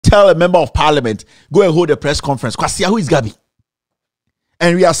tell a member of parliament, go and hold a press conference. Kwasia, who is Gabby?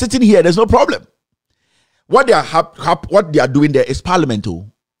 And we are sitting here, there's no problem. What they are doing there is parliament,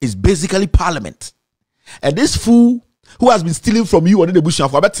 is basically parliament. And this fool who has been stealing from you on the bush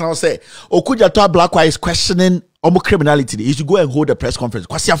of now say, Okujato Blackwa is questioning criminality. He should go and hold a press conference.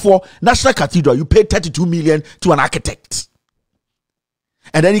 Kwasia, for National Cathedral, you paid 32 million to an architect.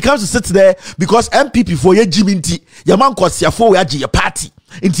 And then he comes to sit there because MPP for your Jiminti, your man Kwasia for your party.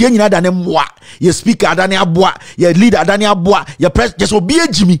 Inti yenyi na dane mwa, your speaker adane abwa, your leader adane abwa, your press just obi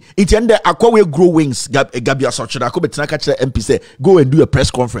Jimmy. Inti ende akwa we grow wings. Gabby Asochida ako betina kachira MP say go and do a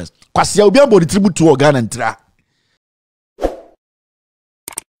press conference. Kwasia obi ambo di tribute to organ and tra.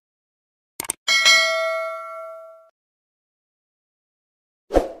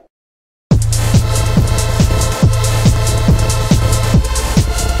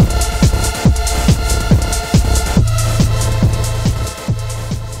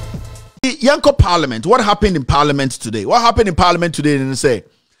 Yanko Parliament. What happened in Parliament today? What happened in Parliament today? Didn't say.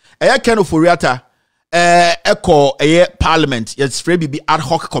 Ofori-Atta echo Parliament. Yes, free be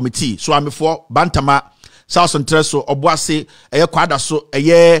Adhoc Committee. So I'm before Bantama South Centreso Obuasi kwada so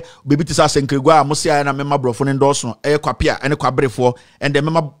baby tisa senkregwa amosia na mema brofo endorso kwapia ene kwabrefo and the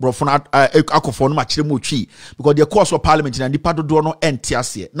mema brofo akofo no machire mu twi because the course of Parliament na nipa dodo no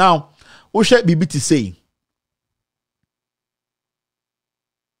entiase. Now, wo hwe bibi ti say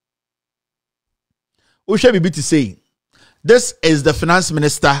Usha say, this is the finance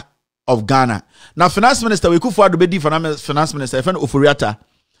minister of Ghana. Now, finance minister, we could afford to be finance minister, if Ofori-Atta,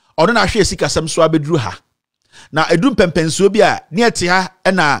 or don't actually seek a some swabedru ha. Now, a drum pempensobia near Tia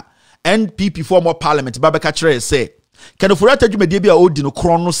and NPP form of parliament, Babacatre say, can Ofori-Atta do medibia odino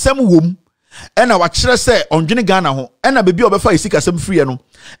chrono some womb, and our chere say on Jenny Ghana ho, and a baby over seek a some free and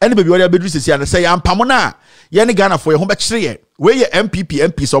baby what bedris and say, I'm Pamona, Yanni Ghana for your home back where your MPP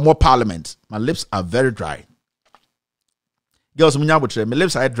MPs or more parliament. My lips are very dry. Girls, my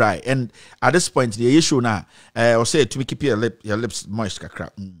lips are dry, and at this point, the issue now, I'll say to me keep your lips moist,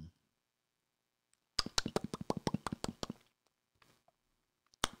 crap.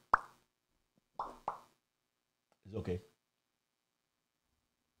 It's okay.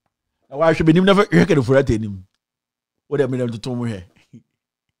 Now, why should be never reckon for him? What I mean to tell me here.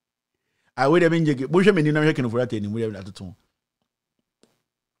 I would have been Bush, I mean, you never reckon for him, we have at the tone.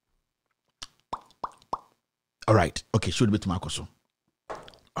 All right. Okay. Should be to Marcoso.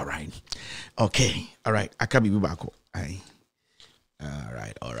 All right. Okay. All right. I can't be back. All right.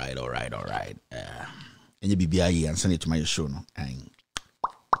 And you be and send it to my show. No.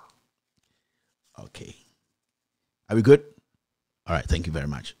 Okay. Are we good? All right. Thank you very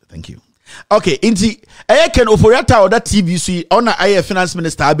much. Thank you. Okay. Inti, I can Ofori-Atta or that TVC on a finance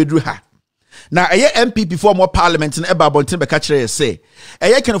minister Abedruha. Now, MPP for more parliament in Eba Bontin Becatcher say,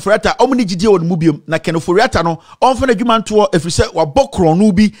 can Ofori-Atta, omni GD on Mubium, na can Ofori-Atta no, on for a human tour if you say, or Bokro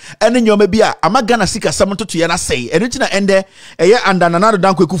Nubi, and then you may be a Amagana Sika Saman to Yana say, and it's ende, and another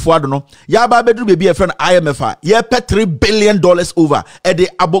Danko Kufuadono, Yaba Bedru be a friend IMF, ye pet $3 billion over at the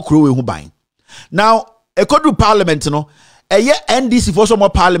Abokro who buying. Now, a code parliament, no. NDC for some more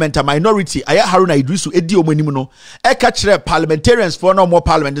parliament a minority. Haruna Idrisu edi omanimuno. Catch parliamentarians for no more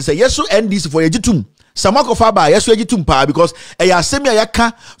parliament. They say yes to NDC for ejitum. Samako Faba yes to ejitum pa because semi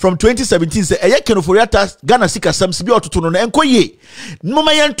ayaka from 2017 say can Ofori-Atta Ghana sika sam sibi ototo no enkoye.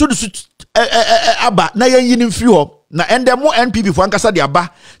 Mama yen to aba na yen yin mfiri ho. Na ende mo NPP for ankasa de aba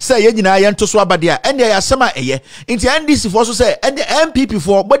say yen nyina yen to so aba de a ende asema inti NDC for so say ende MPP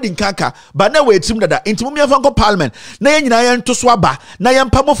for body nkanka ba na we tim dada inti mo miafa nko parliament na yen nyina yen to so aba na yen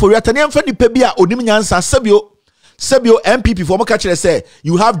pamo Ofori-Atta na yen fa nipa bi a onim nyansa sebio MPP for mo ka kire say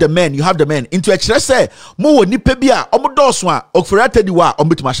you have the men into a kire say mo wo nipa bi a omo doso a Ofori-Atta di wa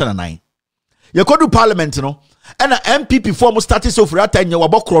ombetuma hye na nan ye kodu parliament no and MPP for mo start so Ofori-Atta nya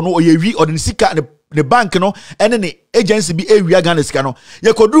wabokro no oyewi odin sika the bank no and then the agency be area Ghana sika no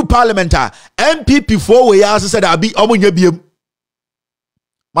ye kodu parliament MPP for we ya said abi omo nya biem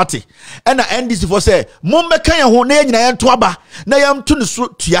mate and NDC for say mo meka ye ho na ye nyina ye to aba na ye to ne so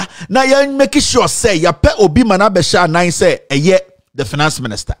tua na ye make sure say ya pe obi mana be sha nan say the finance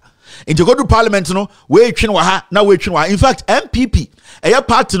minister into go to parliament no we twin wa ha na we twin wa in fact MPP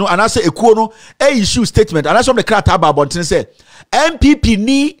party no and I say ekuo no issue statement and I some the krata ba bonten say MPP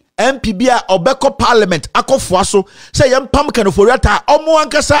ni MPB a obeko parliament akofo so say yempam kan Ofori-Atta omo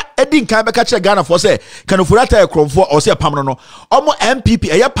ankasa edi nkan beka kire Ghana for say kan Ofori-Atta ekromfo or say pam no omo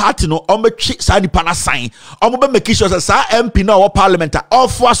MPP party no omo twi sa nipa na sign omo be make sure say sa MP na o parliament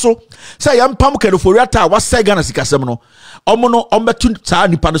ofo so say yempam kan Ofori-Atta wa say Ghana sikasem no omo betu sa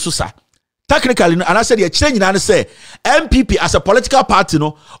nipa no so sa technically and I said the change and say MPP as a political party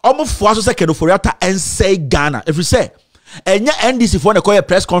no for so say Ken Ofori-Atta and say Ghana if you say enya NDC for na call a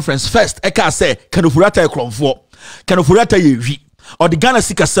press conference first e ka say Ken Ofori-Atta e kromfo Ken Ofori-Atta ye wi or the Ghana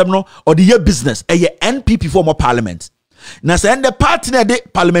sika sem no or the year business e ye NPP for more parliament na say the party na de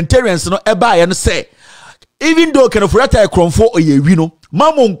parliamentarians no e ba ye no say even though Ken Ofori-Atta e kromfo o ye wi no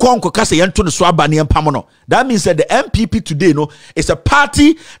Mamo nkonko kase yento ne so aba ne empam no. That means that the MPP today no is a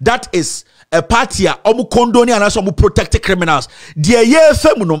party that is a party omu condone and also omu protect criminals. The year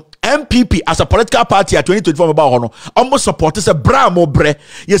femu no MPP as a political party at 2024 about hono omu support is a bra mo bre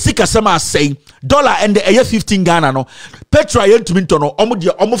yesika sama say dollar and the year 15 Ghana no petrol yentu minto no omu de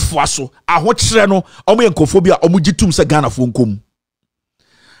omu foaso ahokyere no omu yenkophobia omu gitum se Ghana fo nkom.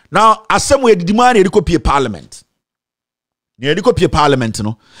 Now asem we di man e parliament. Near the parliament,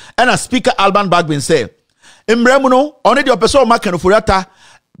 no, and a speaker Alban Bagbin say, Imremuno, only the person Ken Ofori-Atta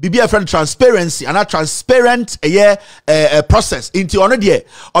be a friend transparency and a transparent process into on the year.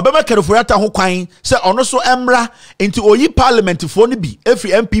 Obama Ken Ofori-Atta who quine say on so emra into oyi parliament for be every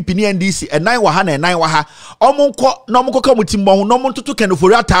MPP ni NDC and 9 waha and 9 waha. Omonko no moko kamutimbo no monto to Ken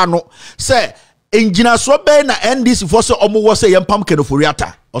Ofori-Atta no say engineer so be na NDC for so omo wo say yempam Ken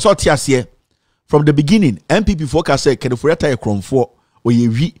Ofori-Atta. Also tiasie. From the beginning, MPP focus say Ken Ofori-Atta kromfo or ye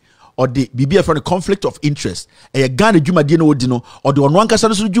wi or the BBF from the conflict of interest. A Ghana Juma Dino Dino or the one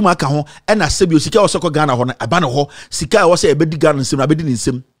Cassano Juma Kahon and a Sebio Sika or Soko Ghana on a banner ho Sika was a bedi Ghana sim, a bedi in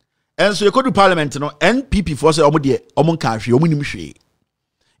sim. And so you go to parliament, no NPP for say Omodi Omon Country, Omunimshi.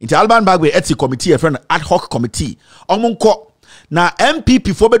 Into Alban Bagwe Etsi committee, a friend Adhoc committee, Omonko. Na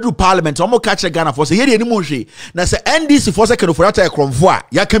MPP for bedru parliament omo catch Ghana for say here any monhwe na say NDC for say Ken Ofori-Atta kromfo a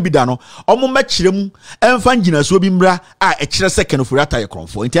ya kan bi da no omo machirem emfa ngina so bi mra a e kire say Ken Ofori-Atta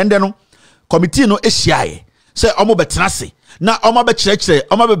kromfo intende no committee no ehyiae say omo betenase na omo be kire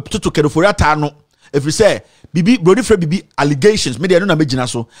omo be tutu Ken Ofori-Atta no if you say bibi brody fra bibi allegations me dey no na magina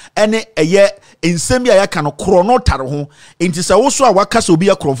so ene eye ensem ya ka no kro no tare ho enti say wo so a waka so obi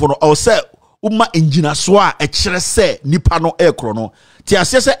ya kromfo no o say Uma engineer so a kire se nipa no ekro no ti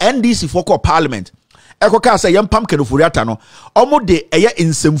ase se NDC for parliament ekoka se yempam Ken Ofori-Atta no omo de eye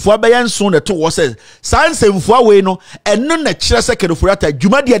nsemfo abeyan so ne to wo se san nsemfo we no eno na kire se Ken Ofori-Atta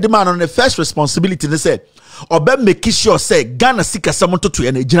dwuma de ma no ne first responsibility ne se obe make sure se Ghana sika sem toto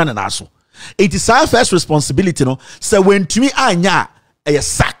ye na ejina na so it is our first responsibility no se wentumi anya eye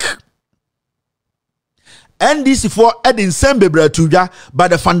sack NDC for Edin Sembebra Tuja, but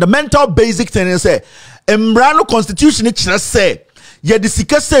the fundamental basic thing is say, Embrano Constitution it say, ye the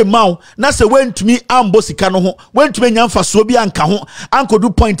sika say mau, na se went to me ambo sikano ho, went to me nyamfa sobi anka ho, anko do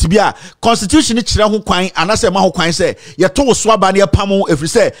point bia, Constitution it ho kwine, and I say maho kwine say, ye to swaba near pamo if you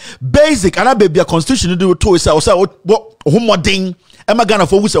say, basic, and I baby a Constitution do to say, what homoding. Emma Ghana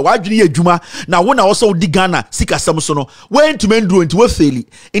for who say why do you Juma now when I also di Ghana sika Samsono went to mendro into a fairly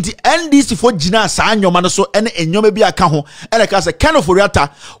into NDC for Gina San your man so and your maybe a cajon and I say Ken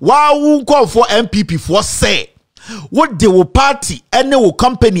Ofori-Atta wow call for MPP for say what they will party and they will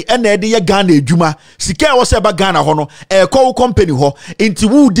company and they Ghana Juma sika was about Ghana hono a call company ho into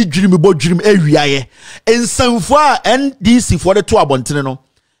who did dream about dream area and some for NDC for the two abontino.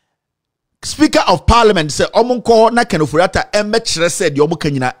 Speaker of Parliament say omonko na Ken Ofori-Atta emekire said the omoka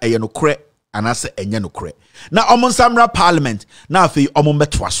nyina eye no kre anase enye no kre na omonsamra Parliament na afi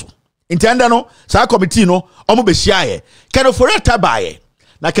omometoa so intenda no sa committee no omo be hia Ken Ofori-Atta baaye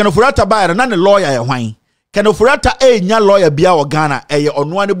na Ken Ofori-Atta baaye na ne lawyer ye hwan Ken Ofori-Atta enya lawyer bia o Ghana eye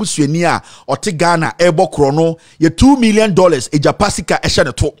ono ane busuani a ote Ghana ebokro no ye $2 million ejapasika ehye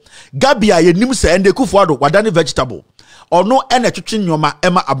ne to Gabby a ye nim se ende Kufuado wadane vegetable ono ene twetwe nyoma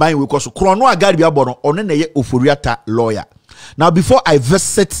ema aban we koso krono agari bia bono ono na ye Ofori-Atta lawyer. Now before I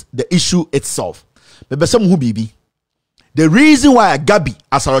visit the issue itself me besem hu bibi the reason why Gabby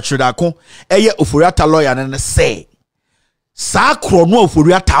asarotredako eye Ofori-Atta lawyer na say sa krono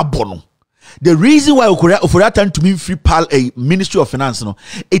Ofori-Atta bono the reason why Ofori-Atta to me free a Ministry of Finance no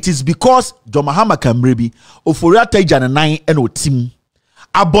it is because John Mahama Kamrebi Ofori-Atta jana 9 and o team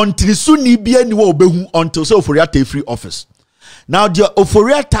abontirisu ni bia ni wo obehu until so Ofori-Atta free office. Now the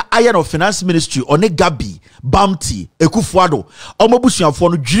Ofori-Atta iron of Finance Ministry one Gabby Bamti Ekufuado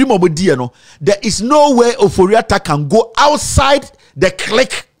omobusuafo no dream obodi no there is no way Ofori-Atta can go outside the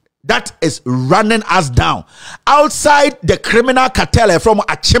clique that is running us down outside the criminal cartel from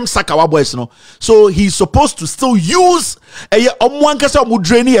Achim Sakawa boys no so he's supposed to still use omwankasa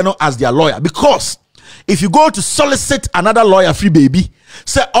omudreni no as their lawyer because if you go to solicit another lawyer free baby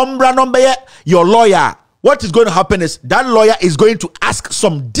say ombra number your lawyer what is going to happen is that lawyer is going to ask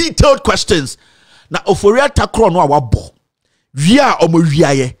some detailed questions now Ofori-Atta kro no awabo via omo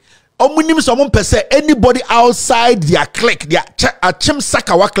wiaye Omunim someone per se anybody outside their clique, their Chim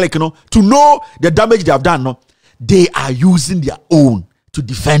Sakawa clique, to know the damage they have done, no, they are using their own to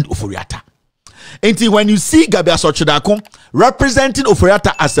defend Ofori-Atta. Until when you see Gabby Asotchidako representing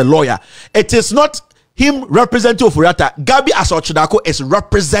Ofori-Atta as a lawyer, it is not him representing Ofori-Atta. Gabby Asotchidako is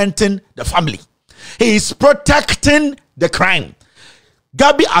representing the family. He is protecting the crime.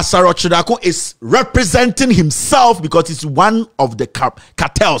 Gabby Asotchidako is representing himself because he's one of the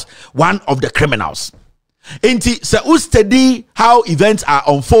cartels, one of the criminals. Until say study how events are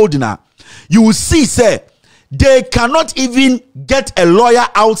unfolding now, you will see say they cannot even get a lawyer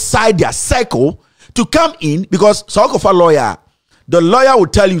outside their circle to come in because a lawyer, the lawyer will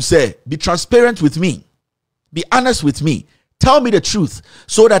tell you, say, be transparent with me, be honest with me, tell me the truth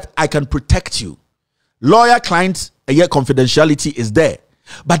so that I can protect you. Lawyer client, confidentiality is there.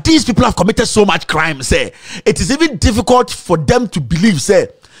 But these people have committed so much crime, say, it is even difficult for them to believe, say,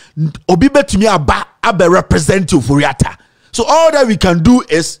 Obibe to me abe represent Ofori-Atta. So all that we can do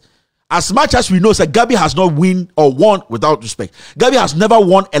is, as much as we know that Gabby has not won without respect, Gabby has never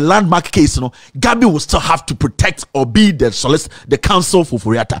won a landmark case, Gabby will still have to protect or be the counsel for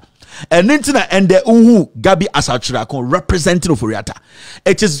Ofori-Atta. And the Gabby Asotchidako representing Ofori-Atta.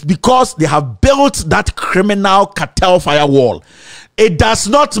 It is because they have built that criminal cartel firewall. It does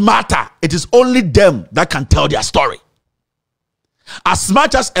not matter. It is only them that can tell their story. As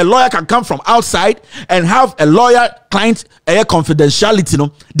much as a lawyer can come from outside and have a lawyer client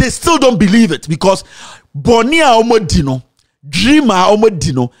confidentiality, they still don't believe it because Bonia omodino, dreamer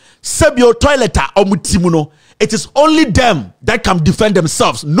omodino, sebio toileta omutimuno. It is only them that can defend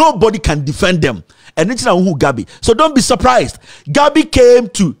themselves. Nobody can defend them. And it's who Gabby. So don't be surprised. Gabby came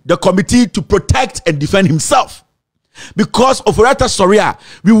to the committee to protect and defend himself. Because of Ofori-Atta Soria,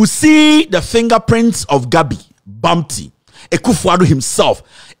 we will see the fingerprints of Gabby, Bumpty, Ekufuado himself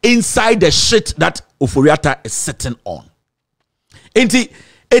inside the shit that Ofori-Atta is sitting on. It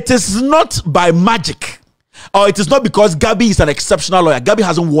is not by magic, or it is not because Gabby is an exceptional lawyer. Gabby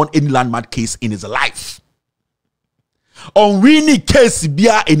hasn't won any landmark case in his life. On winning case in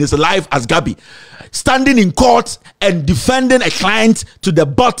his life as Gabby, standing in court and defending a client to the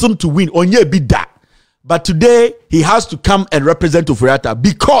bottom to win. Onye bida. But today he has to come and represent Ofori-Atta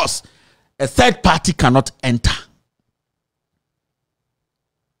because a third party cannot enter.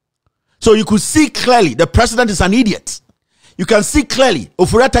 So you could see clearly the president is an idiot. You can see clearly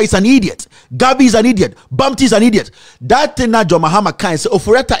Ofori-Atta is an idiot. Gabby is an idiot. Bumpty is an idiot. That thing that John Mahama can say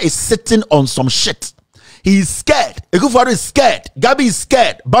Ofori-Atta is sitting on some shit. He is scared. Ekufuado is scared. Gabby is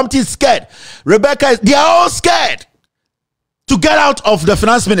scared. Bumpty is scared. Rebecca is, they are all scared to get out of the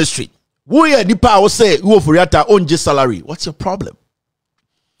finance ministry. We are Nipa will say Ofori-Atta own just salary. What's your problem?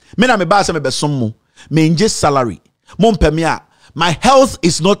 Mena me ba se me besomo. Me just salary. Mon pemia. My health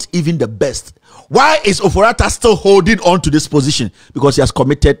is not even the best. Why is Ofori-Atta still holding on to this position? Because he has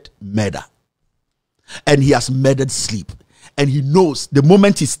committed murder. And he has murdered sleep. And he knows the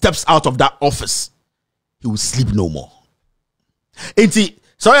moment he steps out of that office, he will sleep no more.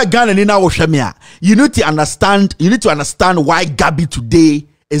 So you need to understand why Gabby today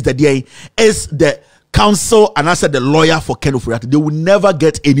is the counsel and I said the lawyer for Ken Ofori-Atta. They will never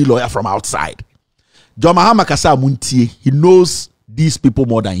get any lawyer from outside. John Mahama Kasa Muntie, he knows these people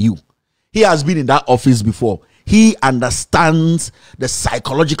more than you. He has been in that office before. He understands the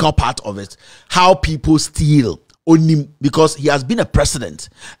psychological part of it. How people steal. Because he has been a president.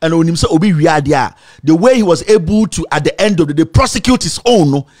 And the way he was able to, at the end of the day, prosecute his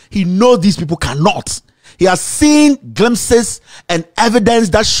own, he knows these people cannot. He has seen glimpses and evidence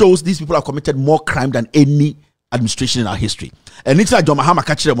that shows these people have committed more crime than any administration in our history. And it's like John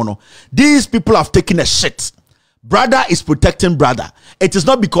Mahama, these people have taken a shit. Brother is protecting brother. It is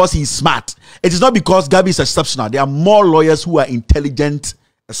not because he's smart. It is not because Gabby is exceptional. There are more lawyers who are intelligent,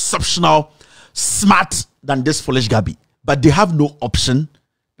 exceptional, smart than this foolish Gabby. But they have no option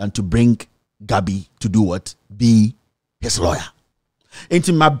than to bring Gabby to do what? Be his lawyer. And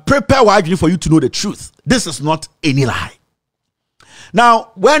to my prepare wide for you to know the truth. This is not any lie.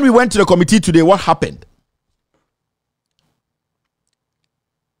 Now, when we went to the committee today, what happened?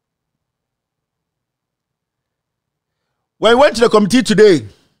 When we went to the committee today,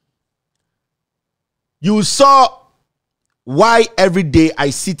 you saw why every day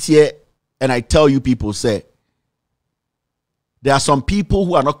I sit here and I tell you people, say, there are some people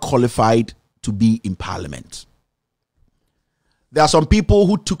who are not qualified to be in parliament. There are some people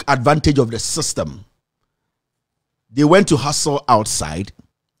who took advantage of the system. They went to hustle outside.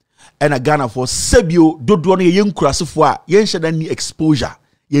 And again, for Sebio, exposure.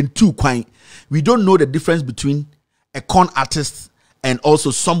 We don't know the difference between a con artist and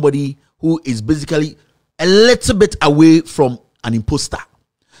also somebody who is basically a little bit away from an imposter.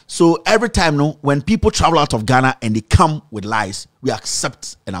 So every time when people travel out of Ghana and they come with lies, we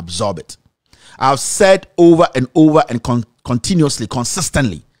accept and absorb it. I've said over and over and continuously,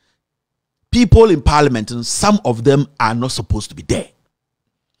 consistently, people in parliament, and some of them are not supposed to be there.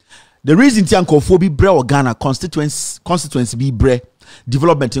 The reason Tianko be bre or Ghana constituency be bre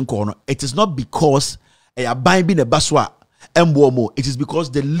development in corner, it is not because a binding a baswa embomo. It is because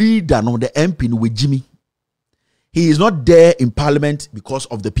the leader, no, the MP with Jimmy, he is not there in parliament because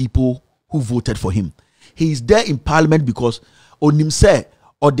of the people who voted for him. He is there in parliament because onimse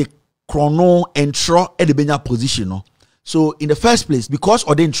or the chrono entro at the benya position. No? So in the first place, because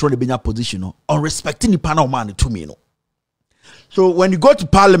or the intro the benya position, no, on respecting the panel man to me. No? So when you go to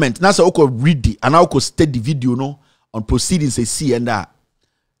parliament, now so I could read the and I could state the video no on proceedings they see and that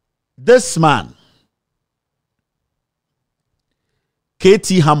this man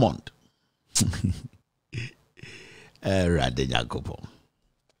KT Hammond Rade Jacopo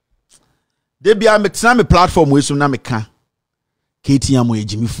they be a platform where so na me ka KT Hammond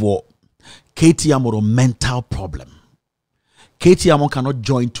Jimmy for KT Hammond a mental problem. KT Hammond cannot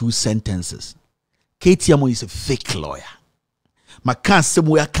join two sentences. KT Hammond is a fake lawyer. Ma can't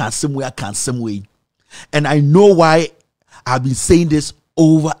somewhere. And I know why I've been saying this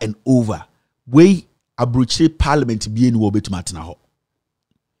over and over. We abruche parliament be in Wobet Matinaho.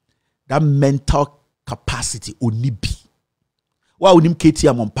 That mental capacity only be. Why would him KT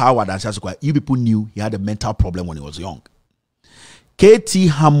Hammond power that you people knew he had a mental problem when he was young. KT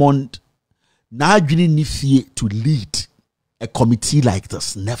Hammond now need to lead a committee like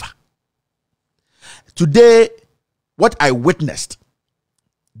this. Never. Today, what I witnessed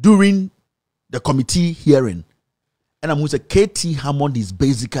during the committee hearing, and I'm going to say KT Hammond is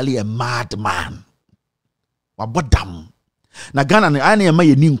basically a madman. Wabodam. Na Ghana na ane yama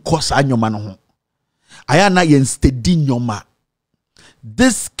ye ni nkosa anyoma no ho. Aya na ye steady nyoma.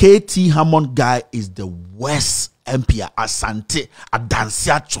 This KT Hammond guy is the worst MP Asante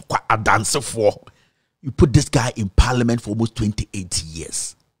Adansia Chokwa Adanse for. You put this guy in parliament for almost 28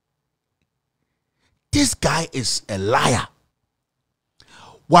 years. This guy is a liar.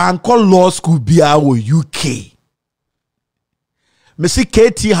 One call law school BRO UK. Me see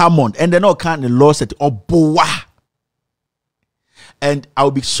KT Hammond and then all kind of law set or boa. And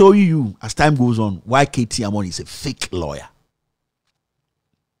I'll be showing you as time goes on why KT Hammond is a fake lawyer.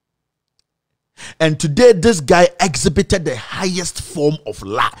 And today this guy exhibited the highest form of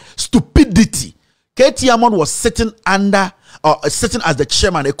stupidity. KT Hammond was sitting sitting as the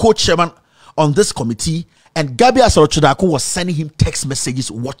chairman, a co-chairman on this committee, and Gabby was sending him text messages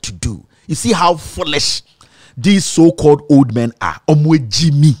what to do. You see how foolish these so-called old men are.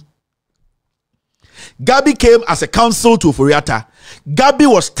 Jimmy. Gabby came as a counsel to Ofori-Atta. Gabby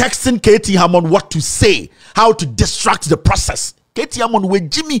was texting KT Hammond what to say, how to distract the process. KT Hammond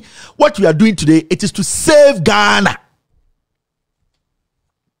with Jimmy, what we are doing today, it is to save Ghana.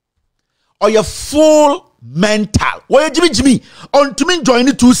 Or your full mental. Why Jimmy? On to me join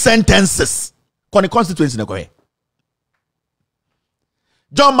the two sentences. Kone constituency na kwe.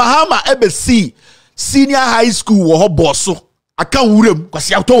 John Mahama EBC senior high school wo bosso. Aka wurem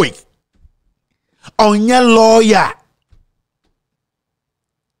kwasi autowe. Onye lawyer.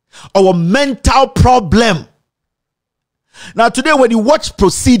 Our mental problem. Now today when you watch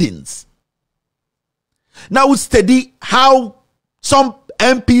proceedings, now we study how some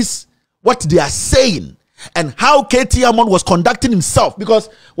MPs what they are saying and how KT Hammond was conducting himself. Because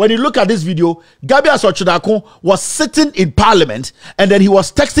when you look at this video, Gabby Asochodako was sitting in parliament and then he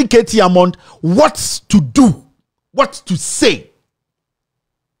was texting KT Hammond what to do, what to say.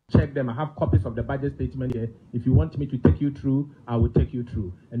 Check them. I have copies of the budget statement here. If you want me to take you through, I will take you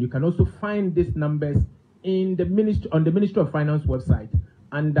through. And you can also find these numbers in the on the Ministry of Finance website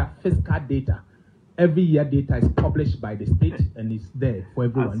under fiscal data. Every year data is published by the state and it's there for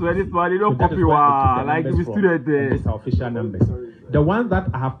everyone. So this one, don't copy like we student there. These are official numbers. The ones that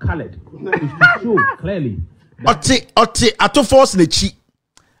I have colored is to show clearly. Ato force nechi.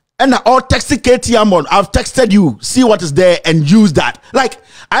 And all texting KT Hammond. I've texted you. See what is there and use that. Like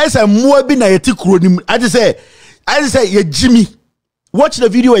I say, I just say, yeah, Jimmy. Watch the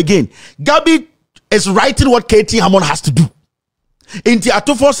video again. Gabby is writing what KT Hammond has to do. In the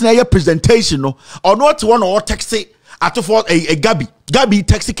Atofos na presentation, no, or not one or text Atofos a Gabby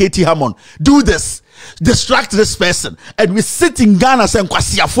text KT Hammond. Do this, distract this person, and we sit in Ghana saying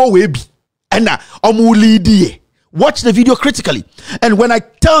kwasi afo we bi. And na omulidi. Watch the video critically. And when I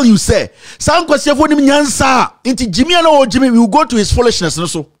tell you, say, Sam kwasi afo ni nyansa, inti Jimmy and Jimmy, we will go to his foolishness. No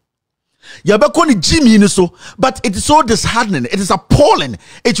so. Yabeko ni Jimmy ni so, but it is so disheartening. It is appalling.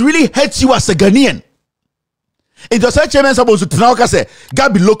 It really hurts you as a Ghanaian. It was such a man supposed to now say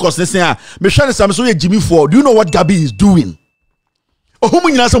Gabby locals listen. Me share some so Jimmy for. Do you know what Gabby is doing? Oh, who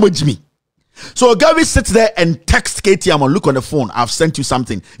mean about Jimmy? So Gabby sits there and texts KTM, look on the phone. I've sent you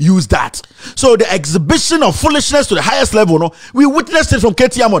something. Use that. So the exhibition of foolishness to the highest level, no, we witnessed it from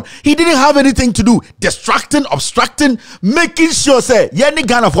KTM. He didn't have anything to do. Distracting, obstructing, making sure say Yanni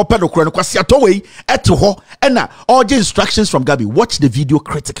Ghana for pedal crown kwasiatoway eto and now all the instructions from Gabby. Watch the video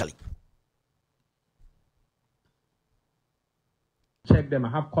critically. Check them. I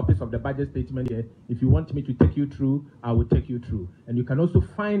have copies of the budget statement here. If you want me to take you through, I will take you through. And you can also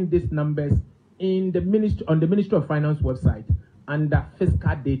find these numbers in the on the Ministry of Finance website under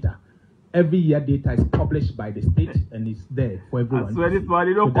fiscal data. Every year data is published by the state and it's there for everyone. So this one,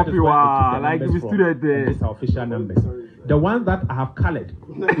 you don't copy like the student there. These are official numbers. The ones that I have colored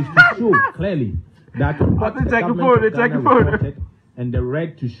is to show clearly that what the government of Ghana reported, and the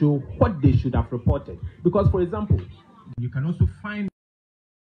red to show what they should have reported. Because, for example, you can also find.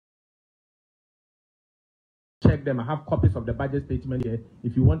 Check them. I have copies of the budget statement here.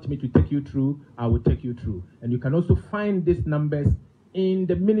 If you want me to take you through, I will take you through. And you can also find these numbers in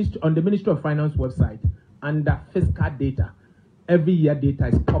the on the Ministry of Finance website under fiscal data. Every year data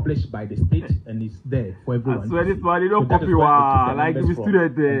is published by the state and it's there for everyone. So this one, you don't copy like the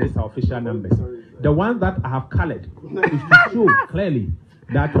student there. These are official numbers. The ones that I have colored is to show clearly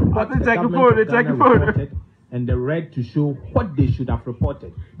that what the government of Ghana reported, and the red to show what they should have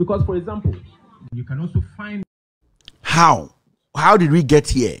reported. Because, for example, you can also find. How did we get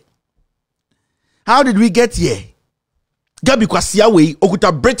here? How did we get here? Gabby Kwasiawe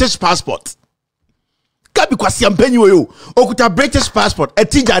okuta British passport. Gabby Kwasiampenyi yo okuta British passport.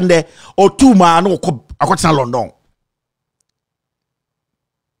 Etijande otuma no akotina London.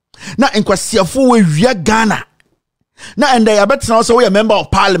 Na enkwasiafo we wia Ghana. Na ende ya betina also we a member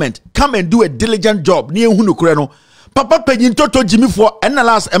of parliament. Come and do a diligent job. Ni ehunu kure no. Papa penyin toto Jimmy for and the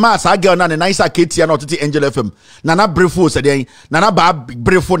last Emma sa girl na nicer Katie and not Angel FM. Nana brefo said Nana ba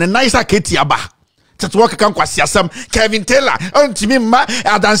brefo na nicer Katie aba. Tatu waka kan kwasi Asɛm Kevin Taylor ontimi ma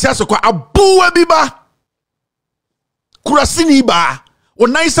adansia so kwa abu biba. Kurasini ba o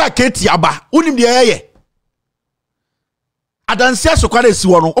nicer Katie aba. Unim de yeye. Adansia so kwa desi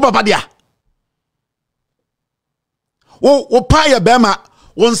wo no o baba dia. Wo pa ya bema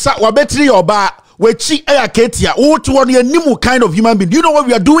wonsa wa betri ya oba. Wechi eya ketia to one nimu kind of human being. Do you know what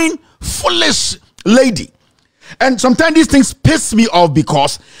we are doing? Foolish lady. And sometimes these things piss me off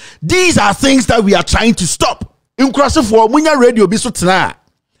because these are things that we are trying to stop. In crossing for munya radio biso tena.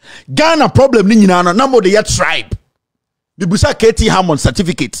 Ghana problem ni nyina na mo de yet tribe. Bibusa KT Hammond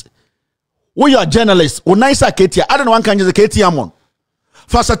certificate. We are journalists. O nice ketia. I don't know one can use KT Hammond.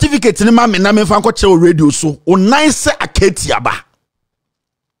 For certificate ni ma me na me fa nko che radio so. O nice ketia ba.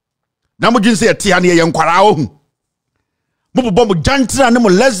 Namujin say tia ne yenkwara ohu. Mo bobo mo jantra ne mo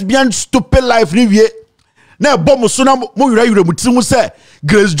lesbian stupid life ni wie. Na bomo so na mo yura mu timu say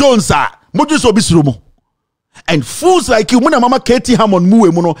Grace Jones a mo ju so bisuro mo. And fools like you, Mama Katie Hammond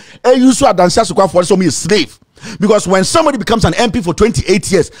Muwe Muno, you so adansia so for so me slave. Because when somebody becomes an MP for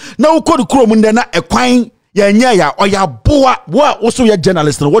 28 years, now go to Kromundena a quine ya or ya boa also your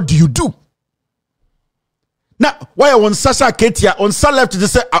journalist. What do you do? Now, why on Sasha Ketia on Sa left to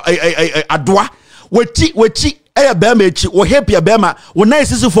say Adwa, wechi aya bemechi o happy bema o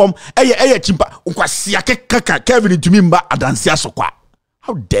nice form aya chimpa ukwasiake kaka Kevin to mimba adansia so kwa.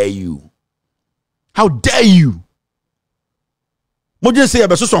 How dare you? How dare you? Moje say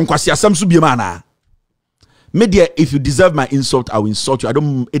abeso so nkwasi asam so biema na. Media, if you deserve my insult, I will insult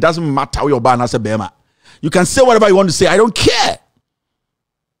you. It doesn't matter how your banner say bema. You can say whatever you want to say. I don't care.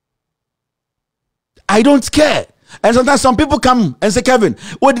 I don't care. And sometimes some people come and say, Kevin,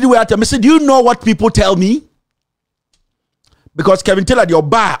 what did you wear? I said, do you know what people tell me? Because Kevin Taylor your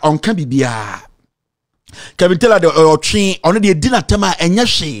bar on Kambibia. Kevin Taylor the tree on the dinner tema and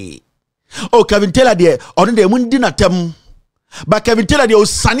yashi. Oh, Kevin Taylor there on the moon dinner tem. But Kevin Taylor the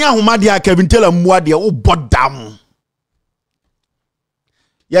Sanya Humadia, Kevin Taylor Muadia, oh, bodam.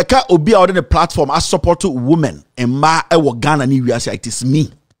 Yaka Obi on the platform, I support women and ma ewo Ghana ni we say it is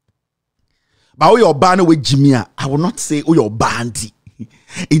me. But oh your banner with Jimmy, I will not say oh your bandy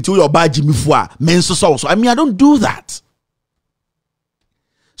into your bad Jimmy for men so. I mean, I don't do that.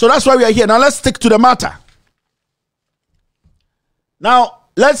 So that's why we are here. Now let's stick to the matter. Now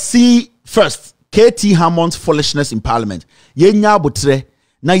let's see first KT Hammond's foolishness in Parliament. Yenya butre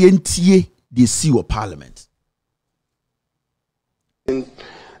na yentie the CEO Parliament.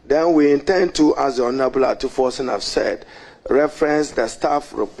 Then we intend to, as the Honorable Atuforsen have said, reference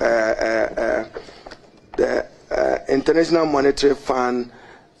the International Monetary Fund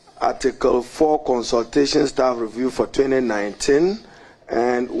Article 4 consultation staff review for 2019,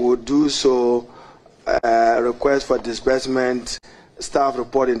 and will do so request for disbursement staff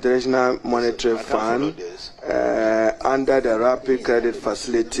report International Monetary Fund under the Rapid Credit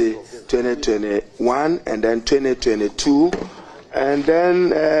Facility 2021 and then 2022, and then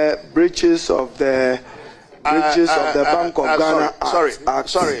breaches of the Bank of Ghana Act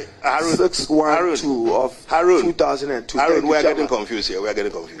 612 of 2002. Harun, we are getting confused here.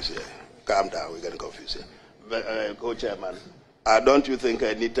 Calm down, we're getting confused here. Co-chairman, don't you think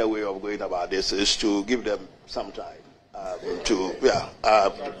a neater way of going about this is to give them some time to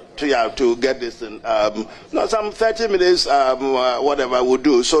get this in, some 30 minutes, whatever we'll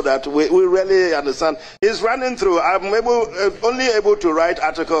do, so that we really understand. It's running through. I'm only able to write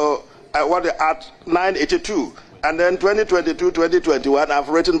article at 982, and then 2022, 2021, I've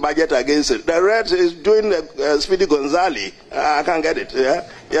written budget against it. The red is doing Speedy Gonzales. I can't get it. Yeah.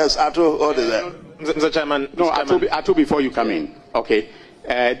 Yes, Atto, what is that? Mr. Chairman. No, Atto, before you come in. Okay.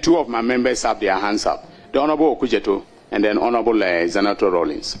 Two of my members have their hands up. The Honorable Okujeto and then Honorable Senator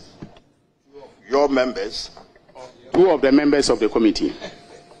Rawlings. Your members? Two of the members of the committee.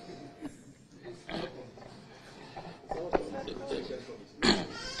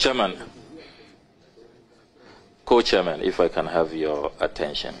 Chairman, Co-Chairman, if I can have your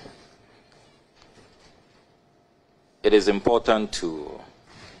attention. It is important to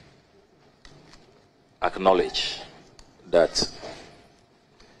acknowledge that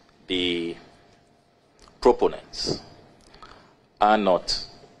the proponents are not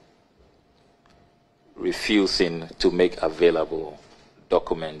refusing to make available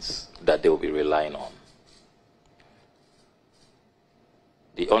documents that they will be relying on.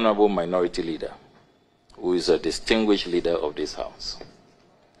 The Honorable Minority Leader, who is a distinguished leader of this House,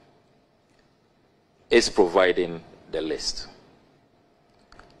 is providing the list.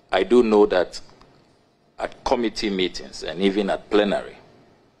 I do know that at committee meetings and even at plenary,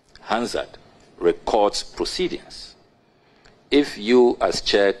 Hansard records proceedings. If you as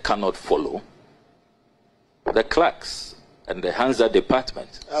chair cannot follow, the clerks and the Hansard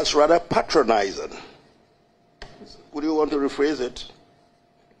department. That's rather patronizing. Would you want to rephrase it?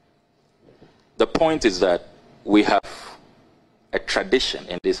 The point is that we have a tradition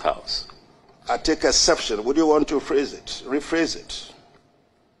in this House. I take exception. Would you want to rephrase it?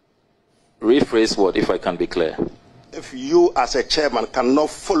 Rephrase what, if I can be clear? If you as a chairman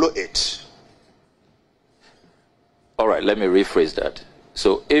cannot follow it. All right, let me rephrase that.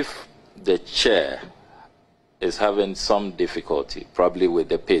 So if the chair is having some difficulty, probably with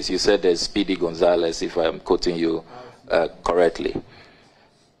the pace, you said there's Speedy Gonzales, if I'm quoting you correctly.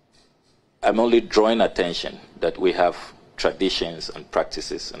 I'm only drawing attention that we have traditions and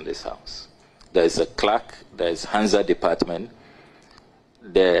practices in this House. There is a clerk, there is Hansard department.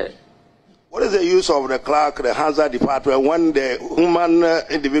 What is the use of the clerk, the Hansard department, when the human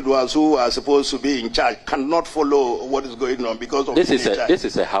individuals who are supposed to be in charge cannot follow what is going on because of this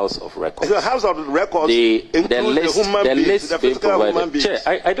is a house of records. It's a house of records. The list being provided. Chair,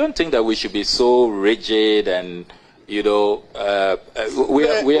 I don't think that we should be so rigid and, you know, by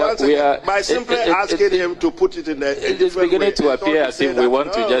simply asking him to put it in the. It is beginning to appear as if we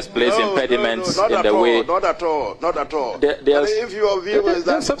want to just place impediments in the way. Not at all. If your view is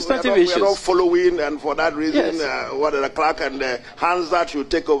that substantive we are not following, and for that reason, yes. What the clerk and the Hansard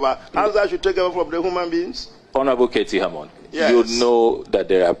should take over. Hansard should take over from the human beings. Honorable Katie Hammond, yes. You know that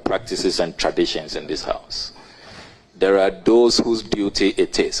there are practices and traditions in this House. There are those whose duty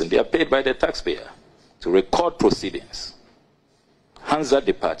it is, and they are paid by the taxpayer, to record proceedings. Hansard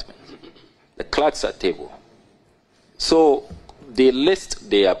department, the clerks at table. So the list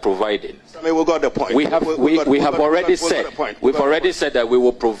they are providing. I mean, we got the point. We have already said that we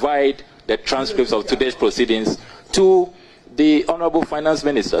will provide the transcripts of today's proceedings to the Honorable Finance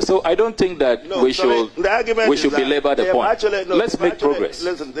Minister. So I don't think that we should belabor the point. Let's make progress.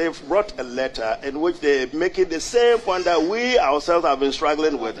 Listen, they've brought a letter in which they're making the same point that we ourselves have been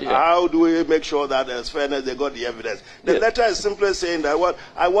struggling with. Yeah. How do we make sure that there's fairness? They got the evidence. The letter is simply saying that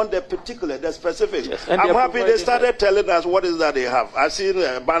I want the particular, the specifics. Yes. I'm happy they started telling us what is that they have. I've seen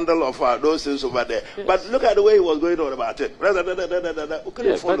a bundle of those things over there. Yes. But look at the way he was going on about it. We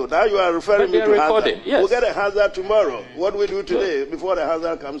couldn't follow. Now you are referring me to Hansard. Yes. We'll get a Hansard tomorrow. What we do today before the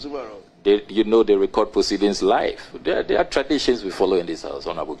Hansard comes tomorrow? They record proceedings live. There are traditions we follow in this House,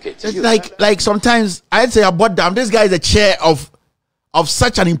 Honorable Kate. It's like sometimes I'd say about damn, this guy is the chair of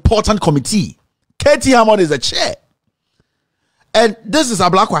such an important committee. Katie Hammond is the chair. And this is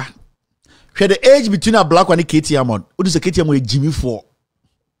Ablakwa. the age between a black one and Katie Amon. What is a Katie Amon Jimmy for?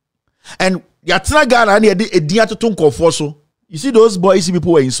 And Yatina Ghana and a dear to Tunko Fosso. You see those boys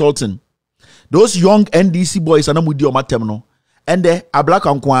people were insulting. Those young NDC boys are not with you terminal. And there a black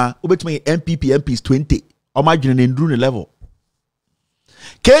unkwa ubet me MPP MPs 20. Or my in level.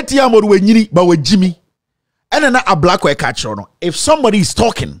 Katie Amon we nyini but we Jimmy. And then a black way catch on. If somebody is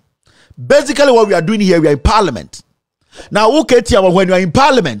talking, basically what we are doing here, we are in parliament. Now, okay, when you are in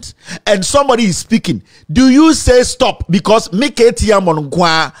parliament and somebody is speaking, do you say stop because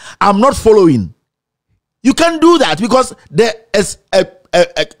I'm not following? You can do that because there is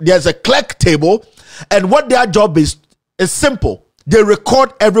there's a clerk table, and what their job is simple. They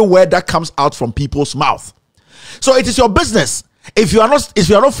record every word that comes out from people's mouth. So it is your business. If you are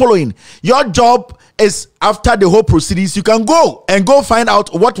not following, your job is after the whole proceedings, you can go find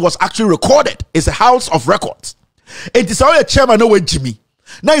out what was actually recorded. It's a house of records. It is already a chairman, no way, Jimmy.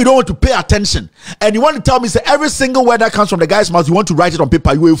 Now you don't want to pay attention, and you want to tell me say every single word that comes from the guy's mouth, you want to write it on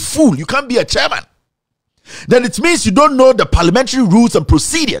paper. You're a fool. You can't be a chairman. Then it means you don't know the parliamentary rules and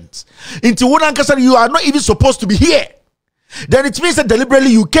proceedings. Into one answer, you are not even supposed to be here. Then it means that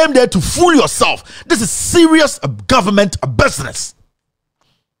deliberately you came there to fool yourself. This is serious government business.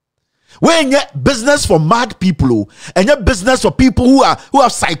 When you business for mad people, and your business for people who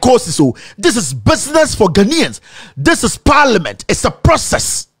have psychosis, this is business for Ghanaians. This is parliament. It's a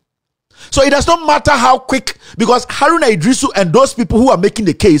process. So it does not matter how quick, because Haruna Idrisu and those people who are making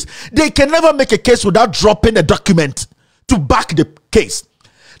the case, they can never make a case without dropping a document to back the case.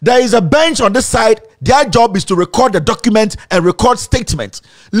 There is a bench on this side. Their job is to record the document and record statements.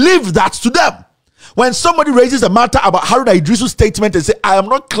 Leave that to them. When somebody raises a matter about Haruna Idrisu's statement and say, I am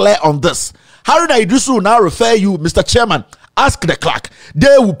not clear on this, Haruna Idrisu will now refer you, Mr. Chairman, ask the clerk.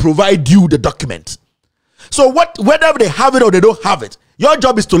 They will provide you the document. So whether they have it or they don't have it, your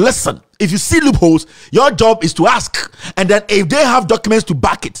job is to listen. If you see loopholes, your job is to ask. And then if they have documents to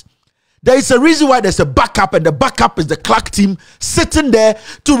back it, there is a reason why there's a backup, and the backup is the clerk team sitting there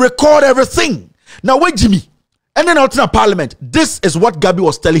to record everything. Now wait, Jimmy. And then out in parliament, this is what Gabby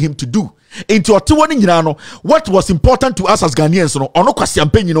was telling him to do. Into what was important to us as Ghanaians,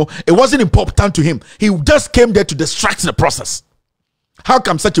 it wasn't important to him. He just came there to distract the process. How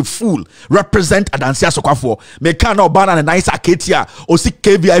come such a fool represent Adansia Sokafo? Me kana obana na nice aketia or si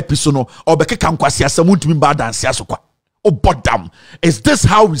KVIP sono or beke kamkwasi asamuntu mimba Adansia Sokwa. Oh, but damn, is this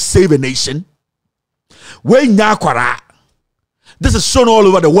how we save a nation? This is shown all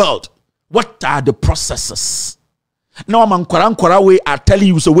over the world. What are the processes? Now I'm way are telling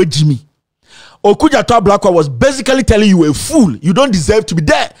you so. Where Jimmy Okujato Blackwa was basically telling you a fool. You don't deserve to be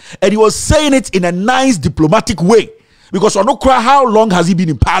there, and he was saying it in a nice diplomatic way. Because I don't cry, how long has he been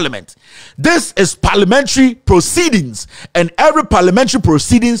in parliament? This is parliamentary proceedings, and every parliamentary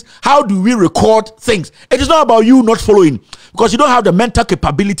proceedings, how do we record things? It is not about you not following, because you don't have the mental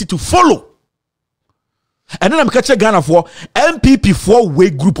capability to follow. And then I'm catching Ghana for MPP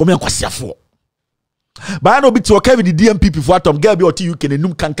 4-way group. But I know bit to Kevin the DMPP for atom Gabby or you can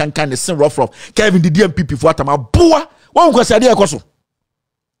num can the same rough Kevin the DMPP for atom abua.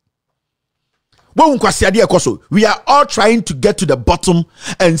 We are all trying to get to the bottom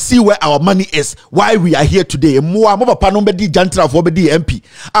and see where our money is, why we are here today. Moi, mo papa no be di jantra for be di MP.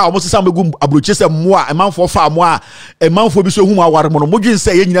 Almost some go abroche say moi, a man for far moi, a man for be so whom our mono. Mojin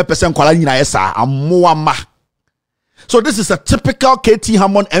say ye nyina person kwala nyina yesa amoa ma. So this is a typical KT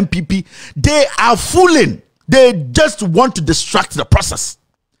Hammond MPP. They are fooling. They just want to distract the process.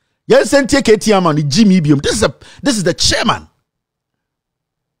 Yes, and take KT Hammond, the Jimmy Bium. This is the chairman.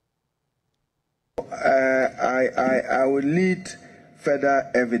 I will lead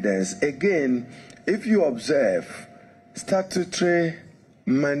further evidence. Again, if you observe statutory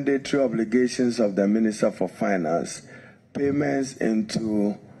mandatory obligations of the Minister for Finance, payments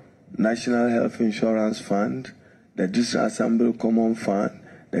into National Health Insurance Fund, the District Assembly Common Fund,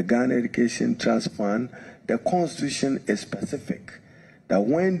 the Ghana Education Trust Fund, the Constitution is specific that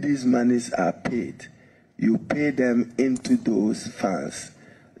when these monies are paid, you pay them into those funds.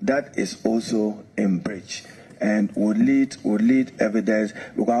 That is also in breach and would lead evidence,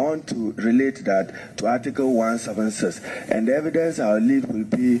 because I want to relate that to Article 176, and the evidence I'll lead will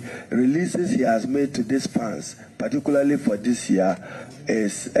be releases he has made to these funds, particularly for this year,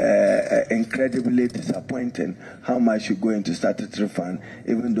 is incredibly disappointing. How much you go into statutory fund,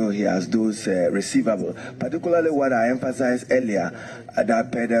 even though he has those receivable. Particularly what I emphasized earlier,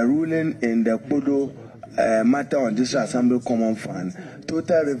 that per the ruling in the Kodo matter on this assembly common fund,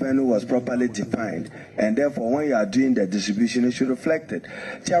 total revenue was properly defined, and therefore when you are doing the distribution, it should reflect it.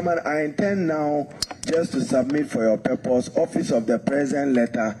 Chairman, I intend now just to submit for your purpose Office of the President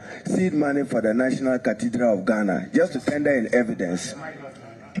letter, seed money for the National Cathedral of Ghana, just to tender in evidence.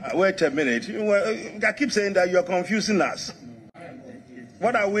 Wait a minute. I keep saying that you're confusing us.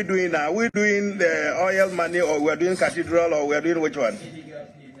 What are we doing now? Are we doing the oil money, or we're doing cathedral, or we're doing which one?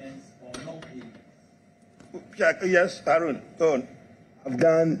 Yes, Arun, go on. I've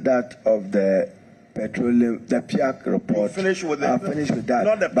done that of the petroleum, the PIAC report. Finished with I've finished with that.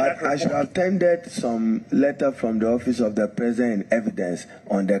 Not the but I should have tendered some letter from the Office of the President in evidence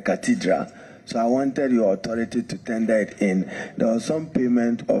on the cathedral. So I wanted your authority to tender it in. There was some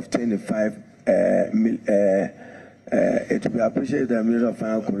payment of 25 it would be appreciated that the Minister of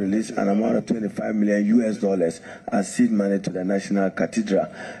Finance could release an amount of $25 million as seed money to the National Cathedral.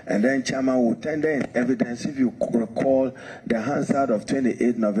 And then Chairman will tender in evidence, if you recall, the Hansard of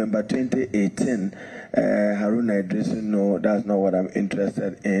 28 November 2018. Haruna Idris, no, that's not what I'm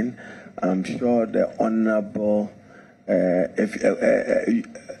interested in. I'm sure the Honorable,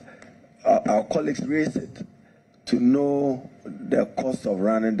 our colleagues raised it to know the cost of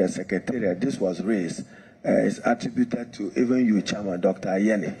running the Secretariat. This was raised. Is attributed to even you, Chairman, Dr.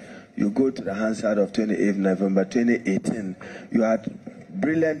 Ayeni. You go to the Hansard of 28 November 2018. You had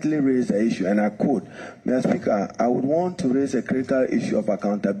brilliantly raised the issue, and I quote, Mr. Speaker, I would want to raise a critical issue of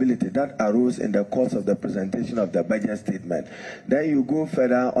accountability that arose in the course of the presentation of the budget statement. Then you go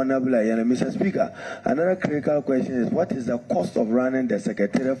further, Honorable Ayeni. Mr. Speaker, another critical question is, what is the cost of running the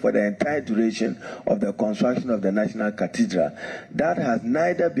Secretariat for the entire duration of the construction of the National Cathedral? That has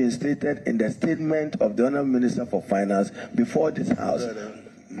neither been stated in the statement of the Honorable Minister for Finance before this House,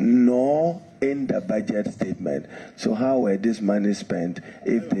 nor in the budget statement. So how were this money spent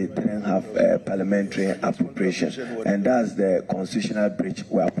if they didn't have parliamentary appropriation? And that's the constitutional breach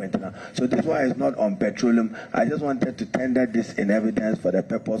we are pointing out. So this one is not on petroleum. I just wanted to tender this in evidence for the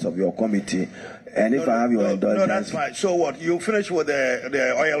purpose of your committee. And if I have your indulgence... No, that's fine. So what? You finish with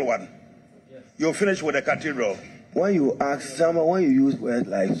the oil one? Yes. You finish with the cathedral? When you ask someone, when you use words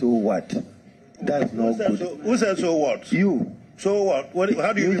like, so what? That's not good. Who said so what? You. So what?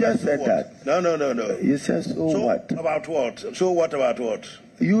 How do you just said so that. No. You said so what? About what? So what about what?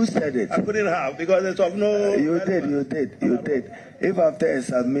 You said it. I couldn't have, because it's of no... You did. If after a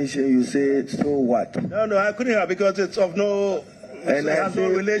submission you say, so what? No, I couldn't have, because it's of no... And it has no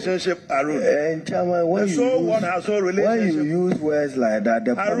relationship, Arun. And Chairman, when you has no relationship. When you use words like that,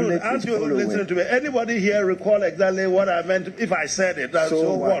 the Arun, as you listen to me, anybody here recall exactly what I meant if I said it?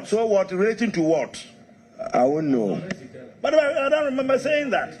 So what? So what? Relating to what? I won't know. But I don't remember saying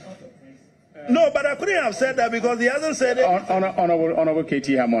that. No, but I couldn't have said that because he hasn't said it. Honorable KT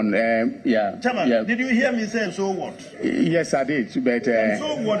Hammond, Chairman, did you hear me say so what? Yes, I did. But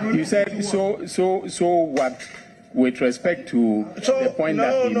so what? You said so what with respect to the point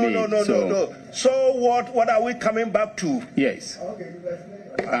that he made. No. So what are we coming back to? Yes.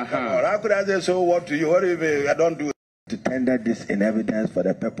 How could I say so what to you? What do you mean? I don't do it. To tender this in evidence for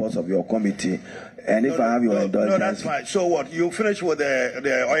the purpose of your committee, and if I have your indulgence... No, that's fine. So what? You finish with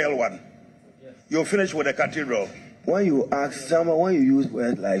the oil one? Yes. You finish with the cathedral? When you ask someone, when you use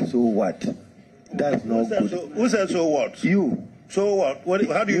words like, so what? That's not good. Who said so what? You. So what?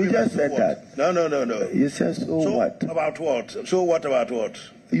 How do you just said that. No. You said so what? About what? So what about what?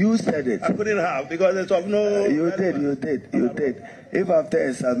 You said it. I couldn't have, because it's of no... You did. If after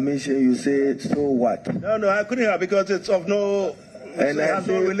a submission you say, so what? No, I couldn't have, because it's of no... And it has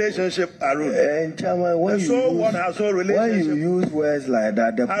no relationship, Arun. And Chairman, when you use words like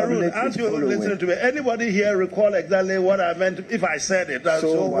that, the Arun, as you listen to me, anybody here recall exactly what I meant if I said it?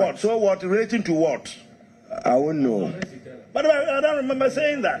 So what? So what? Relating to what? I won't know. But I don't remember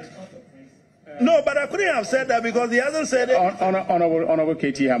saying that. No, but I couldn't have said that because he hasn't said it. Honorable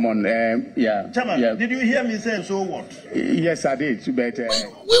KT Hammond, Chairman, did you hear me say so what? Yes, I did. But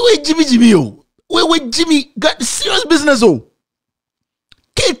wait, Jimmy, oh. Wait, Jimmy, got serious business, oh.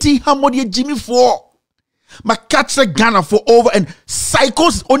 KT Hammond, Jimmy for my catch Ghana for over and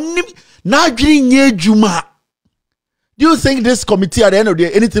psychos on now doing Juma. Do you think this committee at the end of the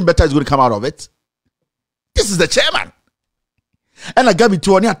day anything better is going to come out of it? This is the chairman. And I Gabby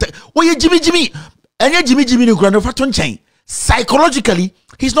to Jimmy. And Jimmy no grand chain. Psychologically,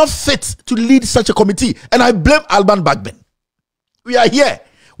 he's not fit to lead such a committee. And I blame Alban Bagbin. We are here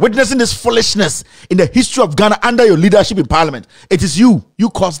witnessing this foolishness in the history of Ghana under your leadership in parliament. It is you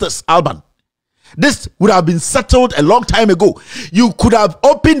caused this, Alban. This would have been settled a long time ago. You could have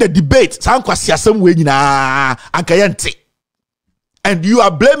opened the debate. And you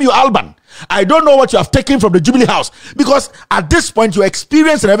are blaming you, Alban, I don't know what you have taken from the Jubilee House, because at this point your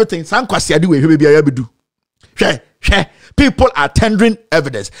experience and everything, people are tendering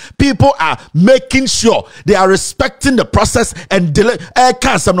evidence. People are making sure they are respecting the process and delay.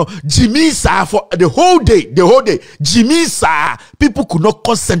 Jimmy sir for the whole day, Jimmy sir, people could not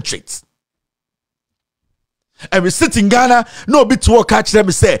concentrate. And we sit in Ghana, no bit to work. Catch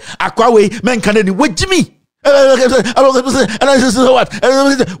them say, "Akwawe, men can any wait Jimmy." Wait,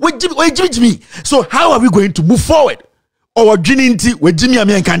 Jimmy. So how are we going to move forward? Or Jimmy with Jimmy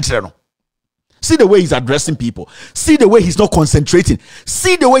and Cantrano? See the way he's addressing people. See the way he's not concentrating.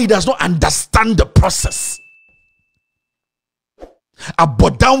 See the way he does not understand the process.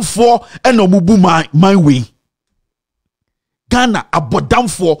 About down for and no mubu my way. Ghana about down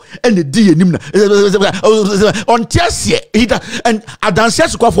for and the D on Tiasia and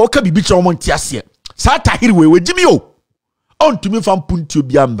Adansia to for Kabi Beach on Tiasia. Sata here with Jimmy on to me from Puntu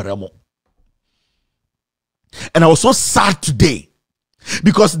Biambramo. And I was so sad today,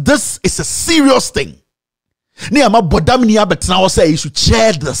 because this is a serious thing. But now say you should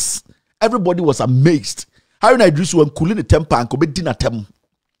share this. Everybody was amazed. How I do so and cooling the temper and commit dinner tem.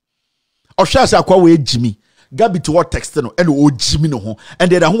 Or shall say Jimmy. Gabby to what text and Jimmy no,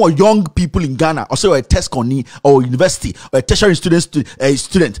 and there are young people in Ghana, or say a test connie or university or a tertiary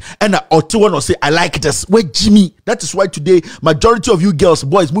student, and or two one or say I like this. Where Jimmy? That is why today majority of you girls,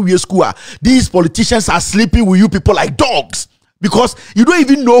 boys, move your school. These politicians are sleeping with you people like dogs, because you don't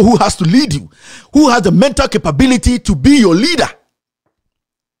even know who has to lead you, who has the mental capability to be your leader.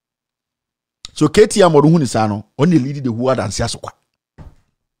 So Katie Amoruhunisano only leading the word and Siasokwa.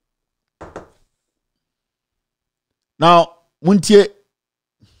 Now, Muntie,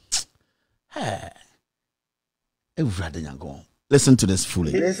 listen to this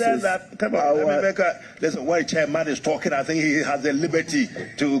fully. He says that, come on, listen, when chairman is talking, I think he has the liberty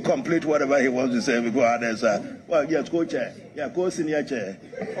to complete whatever he wants to say before others. Well, yes, go chair. Yeah, go senior chair.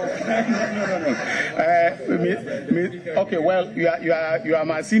 No. Okay, well, you are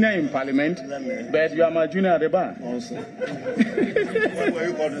my senior in parliament, but you are my junior at the bar. Also. When were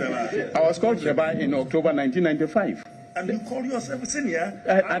you called to the bar? I was called to the bar in October 1995. And you call yourself a senior?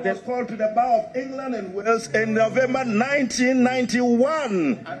 I was called to the Bar of England and Wales in November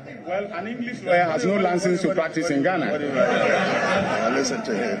 1991. Well, an English lawyer has no license to practice in Ghana. Listen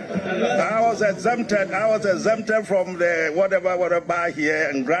to him. I was exempted from the whatever bar here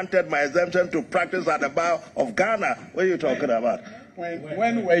and granted my exemption to practice at the Bar of Ghana. What are you talking about?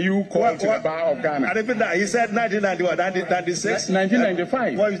 When were you called to the Bar of Ghana? I repeat that. He said 1991, 1996?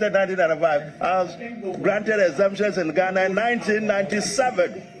 1995. What you said 1995? I was granted exemptions in Ghana in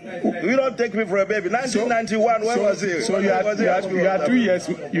 1997. You don't take me for a baby. 1991, where was he? So you are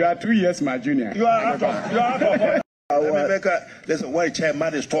 2 years my junior. You are out of order. Listen, when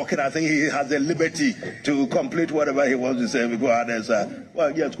chairman is talking, I think he has the liberty to complete whatever he wants to say before others.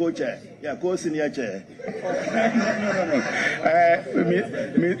 Well, yes, go chair. Yeah, go senior chair.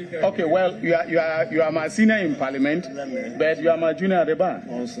 No. Okay, well, you are my senior in parliament, but you are my junior at the bar.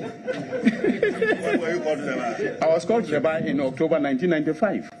 Also. When were you called to the bar? I was called to the bar in October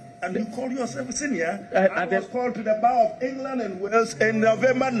 1995. And you call yourself a senior? I was called to the Bar of England and Wales in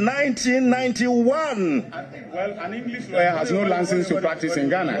November 1991. Well, an English lawyer has no license to practice in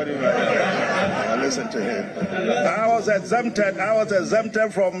Ghana. Listen to him. I was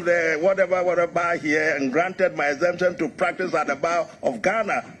exempted from the whatever bar here and granted my exemption to practice at the Bar of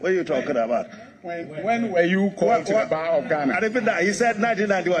Ghana. What are you talking about? When were you called to the Bar of Ghana? I repeat that. He said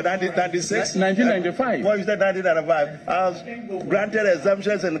 1991, 1996? 1995. What you said 1995? I was granted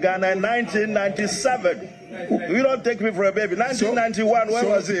exemptions in Ghana in 1997. You don't take me for a baby. 1991, where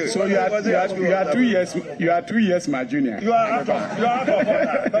was he? So you are 2 years my junior. You are out of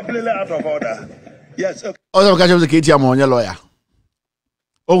order. Completely out of order. Yes. Okay. Also, catch up the Katie Amon, your lawyer.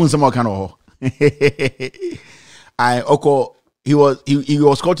 Oh, some more kind of. He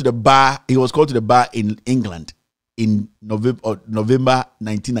was called to the bar. He was called to the bar in England in November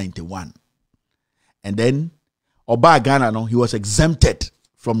 1991, and then Oba Ghana. No, he was exempted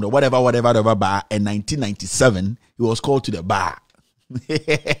from the whatever bar. In 1997, he was called to the bar.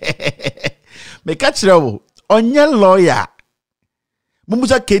 Me catch trouble on your lawyer.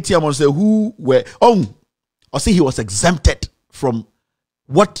 Mumusa Katie Amon say who were or say he was exempted from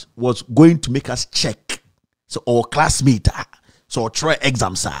what was going to make us check. So our classmate. So try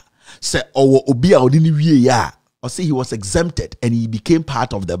exams say or obi a odini wie ya or say he was exempted and he became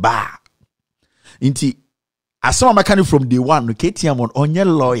part of the bar. Inti asama makani from day one no KTM on your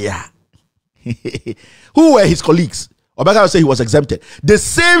lawyer. Who were his colleagues? Obaka say he was exempted. The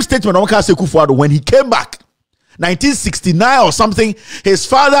same statement Obaka say Kufuado when he came back. 1969 or something, his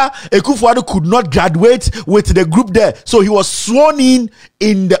father, Akufo-Addo, could not graduate with the group there. So he was sworn in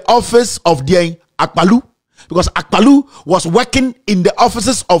the office of the Akpalu, because Akpalu was working in the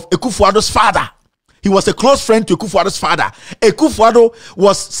offices of Akufo-Addo's father. He was a close friend to Akufo-Addo's father. Akufo-Addo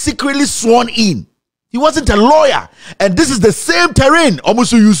was secretly sworn in. He wasn't a lawyer. And this is the same terrain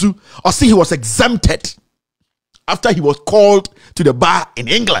Omusu Yusu. Or see, he was exempted after he was called to the bar in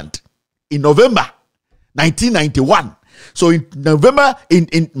England in November 1991. So in November,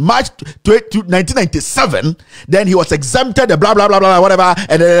 in March 1997, then he was exempted, blah, blah, blah, blah, whatever.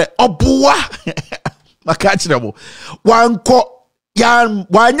 And then,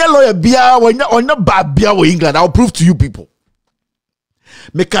 one lawyer bia, one bia England. I'll prove to you people.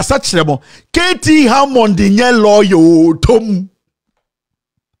 Mekasa chiremo KT Hammond nye lawyer tom.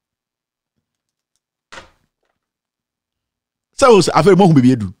 So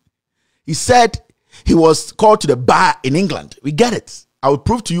he said he was called to the bar in England. We get it. I will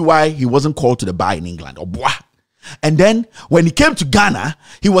prove to you why he wasn't called to the bar in England. And then when he came to Ghana,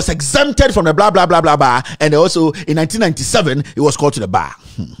 he was exempted from the blah blah blah blah bar. And also in 1997, he was called to the bar.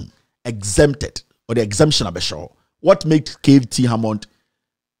 Exempted, or the exemption of a show. What makes KT Hammond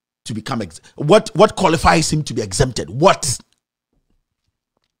to become what qualifies him to be exempted? What?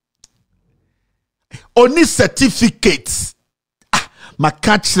 Only certificates.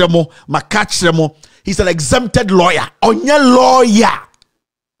 Makachremo. He's an exempted lawyer. Onye lawyer.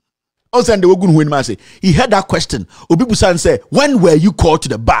 Also, he heard that question. Obibusan said, when were you called to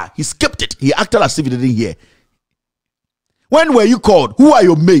the bar? He skipped it. He acted as if he didn't hear. When were you called? Who are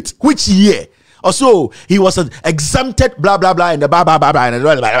your mates? Which year? Also, he was an exempted blah blah blah and the blah blah blah and the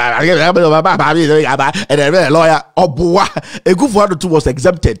lawyer. Akufo-Addo too was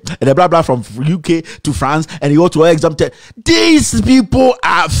exempted and the blah blah from UK to France, and he also exempted. These people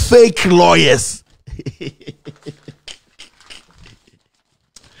are fake lawyers.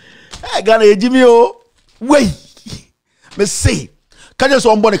 Hey, Ghana, Jimmy, wait. Me say, can you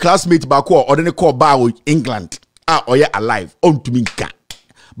somebody classmate back or then call bar England? Or yeah, alive on to me.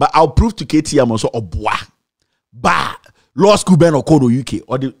 But I'll prove to KTM also Obwa. Ba law school ben or code UK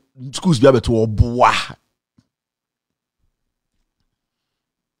or the schools be able to Obwa.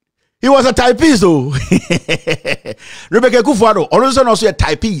 He was a typist though. Rebecca Akufo-Addo also a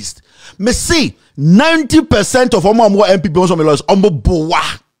typist. Me see 90% of more MP also me lawyers Boa.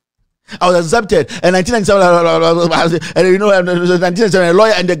 I was exempted in 1997, and you know, 1997, a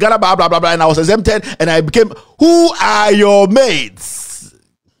lawyer and the Ghana blah blah blah blah, and I was exempted, and I became. Who are your mates?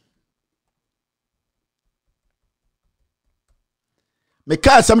 Me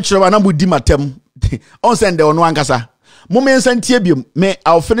can't some children and di matem. On send the on one kasa. Moment send TBM. Me,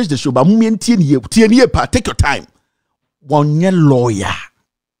 I'll finish the show, but moment TNE pa. Take your time. One year lawyer.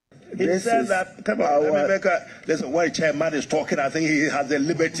 He said that, come on, listen, when the chairman is talking, I think he has the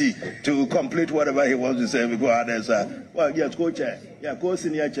liberty to complete whatever he wants to say before others. Well, yes, co-chair. Yeah,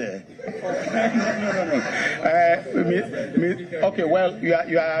 co-senior chair. No. Okay, well, you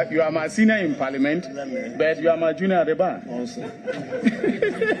are my senior in parliament, but you are my junior at the bar. Also.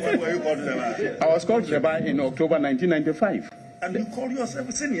 When were you called to the bar? I was called to the bar in October 1995. And you call yourself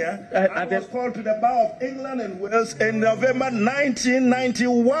a senior? I was called to the bar of England and Wales in November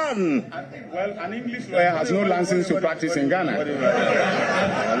 1991. Well, an English lawyer has no license to practice in Ghana.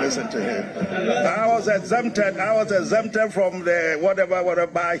 Listen to him. I was exempted from the whatever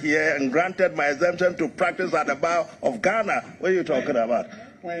bar here and granted my exemption to practice at the bar of Ghana. What are you talking about?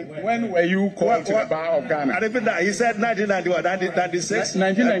 When were you called to the bar of Ghana? I repeat that. He said 1991, 1996?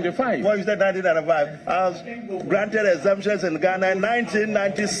 1995. What you said 1995? I was granted exemptions in Ghana in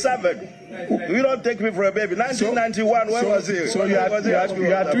 1997. You don't take me for a baby. 1991, where was he? So you are 2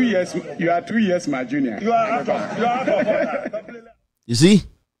 years. You are 2 years my junior. You are out of order. You see,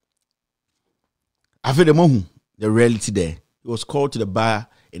 after the moment, the reality there, he was called to the bar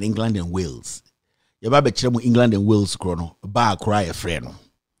in England and Wales. Your baby England and Wales chrono bar cry a friend.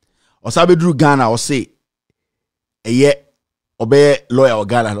 Or sabe drew Ghana or say a year obey lawyer or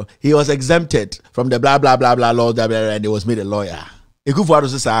Ghana. He was exempted from the blah blah blah blah law and he was made a lawyer. Akufo-Addo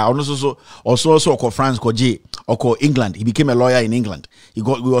says also called France called J or called England. He became a lawyer in England. He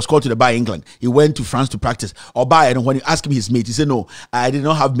was called to the bar in England. He went to France to practice. Or bar, and when you asked him his mate, he said, no, I did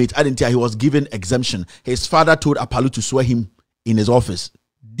not have mate. I didn't tell. He was given exemption. His father told Apalu to swear him in his office.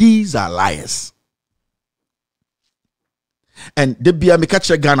 These are liars. And they be a me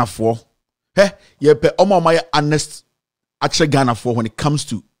catch Ghana for. Ye pe my honest actually Ghana for when it comes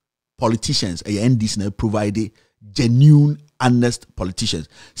to politicians. NDC provide genuine, honest politicians.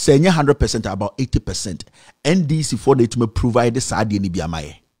 Say 100%, about 80%. NDC for they to provide the sadi ni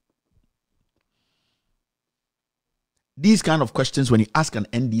biamaye. These kind of questions, when you ask an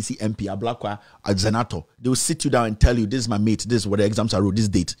NDC MP, a Blakwa, a Zenato, they will sit you down and tell you, this is my mate, this is what the exams are, this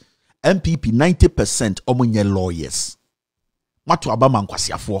date. MPP, 90% omunye lawyers. Matu abama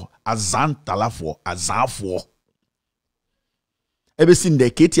nkwasiafo, azan talafo, azafo. Ever since the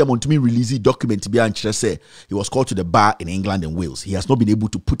KTM on to me release document behind say he was called to the bar in England and Wales. He has not been able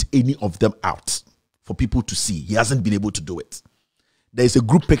to put any of them out for people to see. He hasn't been able to do it. There is a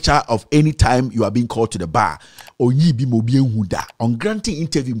group picture of any time you are being called to the bar. On granting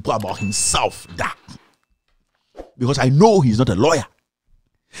interview about himself. Because I know he's not a lawyer.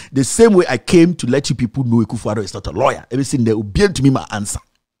 The same way I came to let you people know Ekufuado is not a lawyer. Everything they will be able to me my answer.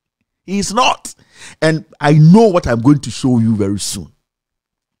 He is not. And I know what I'm going to show you very soon.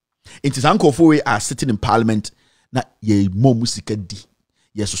 It is Uncle Ofori are sitting in parliament. Na ye mo musika di.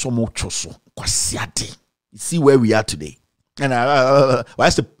 Yes, so mo choso. Kwasiade. You see where we are today. And why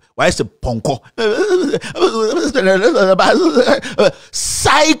is the ponko?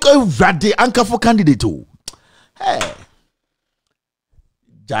 Psycho radi anchor for candidate. Hey.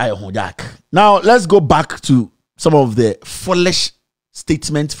 Now let's go back to some of the foolish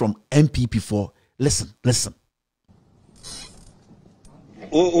statements from MPP for. Listen.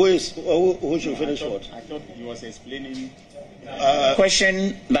 Who should finish what? I thought he was explaining.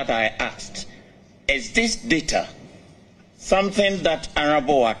 Question that I asked: is this data something that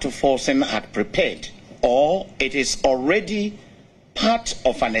Honorable Atto-Forson had prepared, or it is already part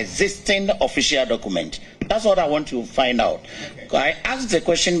of an existing official document? That's what I want to find out. I asked the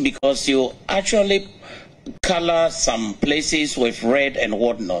question because you actually color some places with red and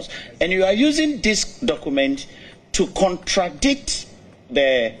whatnot, and you are using this document to contradict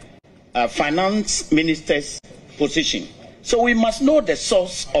the finance minister's position. So we must know the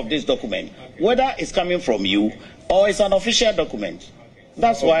source of this document, whether it's coming from you or it's an official document.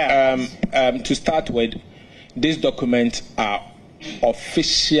 That's why to start with, these documents are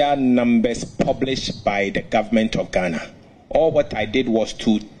official numbers published by the government of Ghana. All what I did was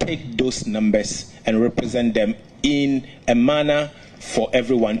to take those numbers and represent them in a manner for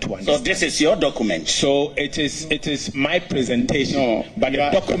everyone to understand. So this is your document. So it is my presentation. No, but the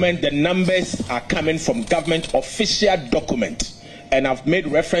document, the numbers are coming from government official document. And I've made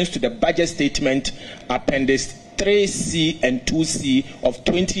reference to the budget statement appendix 3C and 2C of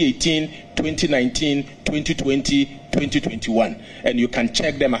 2018, 2019, 2020, 2021. And you can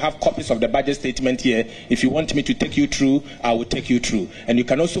check them. I have copies of the budget statement here. If you want me to take you through, I will take you through. And you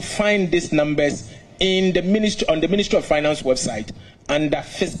can also find these numbers in the ministry, on the Ministry of Finance website under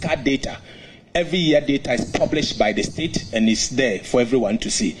fiscal data. Every year data is published by the state and is there for everyone to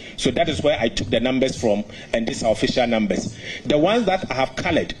see. So that is where I took the numbers from, and these are official numbers. The ones that I have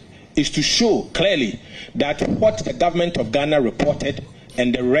colored is to show clearly that what the government of Ghana reported,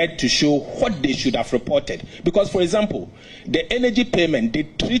 and the red to show what they should have reported. Because, for example, the energy payment, they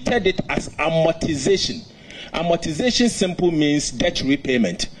treated it as amortization. Amortization simple means debt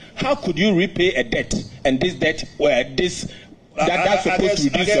repayment. How could you repay a debt and this debt, that's supposed to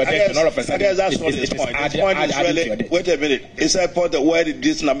reduce your debt, and all of a sudden that's not his point. His point is really, wait a minute, it's important where did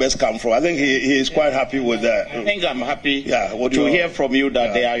these numbers come from? I think he is quite happy with that. I think I'm happy to hear from you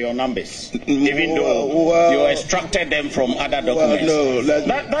that they are your numbers, even though you extracted them from other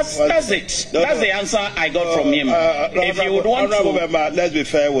documents. That's it. That's the answer I got from him. If you would want to... Member, let's be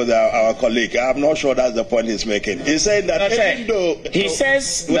fair with our colleague. I'm not sure that's the point he's making. He's saying that even though... He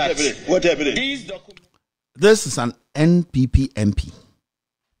says that these documents... This is an NPP MP.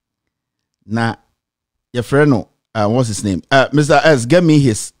 Now, your friend, what's his name? Mr. S, get me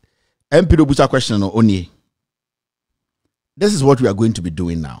his MP Robusta question on Onye. This is what we are going to be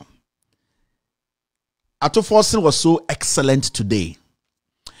doing now. Atto-Forson was so excellent today.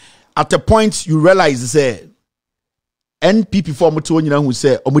 At a point, you realize, say, NPP for Mutuonyina who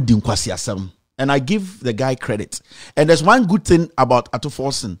say, Omudin Kwasi Asɛm. And I give the guy credit. And there's one good thing about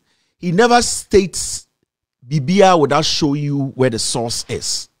Atto-Forson. He never states Bibia without show you where the source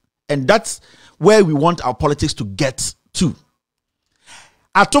is. And that's where we want our politics to get to.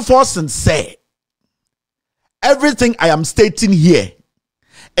 Atto-Forson said, everything I am stating here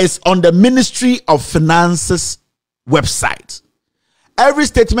is on the Ministry of Finance's website. Every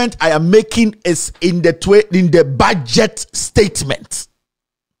statement I am making is in the budget statement.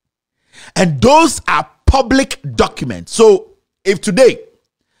 And those are public documents. So if today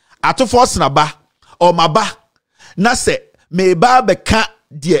Atto-Forson aba or maba na se me ba beka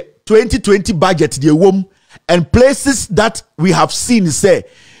the 2020 budget the wom and places that we have seen say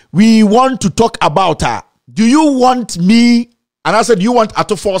we want to talk about her. Do you want me, and I said, do you want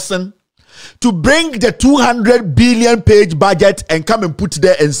Atto-Forson to bring the 200 billion page budget and come and put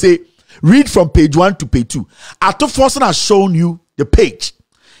there and say Read from page 1 to page 2. Atto-Forson has shown you the page.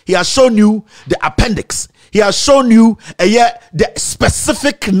 He has shown you the appendix. He has shown you the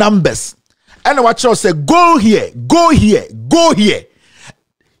specific numbers. And what you say, go here, go here, go here.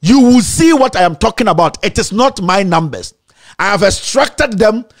 You will see what I am talking about. It is not my numbers. I have extracted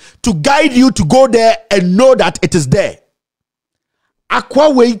them to guide you to go there and know that it is there. Aqua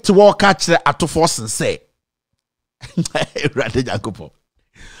way to walk at the Atto-Forson say.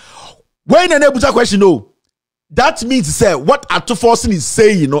 When an Ebuza question, no, that means to say what Atto-Forson is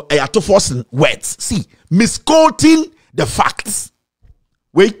saying, you know, a Atto-Forson words. See, misquoting the facts.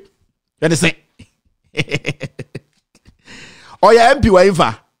 Wait, you understand? Oh, yeah, MP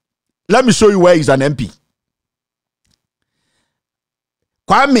waiver. Let me show you where he's an MP.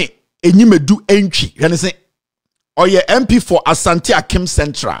 Kwame Enyimedu entry. You understand? Oh, yeah, MP for Asante Akim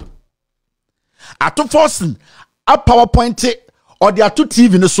Central. Atto-Forson a PowerPoint or the Atto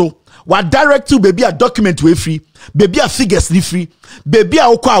TV no so. Wa direct to baby a document we free, baby a figures ni free, baby a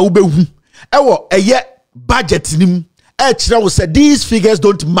okwa ubehu. Ewo eye budget nim. Chira will say these figures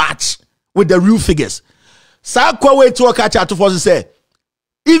don't match with the real figures. Sa kwa way to catch Atto-Forson say,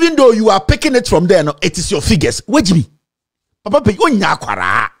 even though you are picking it from there, no, it is your figures. Wait me. Papa pe onya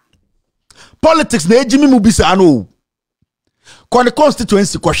kwara. Politics na ejimi mu bisa ano. Kon the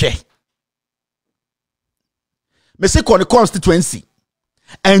constituency kwhwe. Me say kon the constituency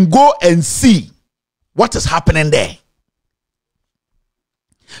and go and see what is happening there.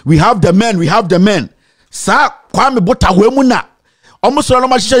 We have the men, we have the men. Sa Kwame Bota wemu na almost all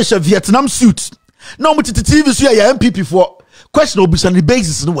my Vietnam suit. No mu TV so ya MPP for question obisa on the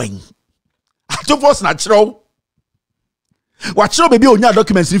basis no when. Atto-Forson natural. What show baby on your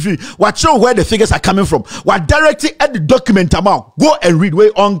documents if you what show where the figures are coming from. What directly at the document amount. Go and read way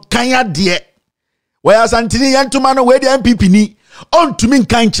on Kanya dear. Whereas Antony Yantumano where the MPP ni on to mean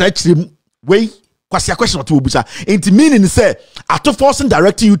kind church way. Question what to busa. Into meaning say Atto-Forson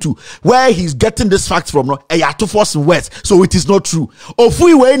directing you to where he's getting this fact from. No, Atto-Forson words, so it is not true.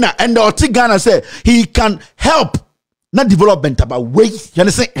 Ofui way na and the Otigana say he can help not development about way. You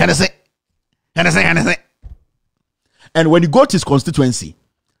understand? You understand? You understand? You understand? And when you go to his constituency,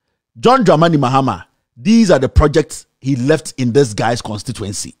 John Dramani Mahama, these are the projects he left in this guy's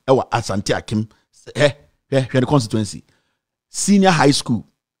constituency. Ewa Asante Akim, the constituency, senior high school.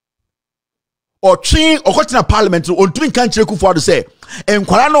 Or train or go to parliament or doing country for to say and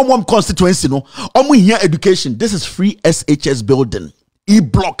no one constituency no here education. This is free SHS building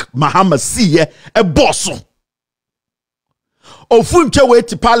E-block Mahama see a boss or funche way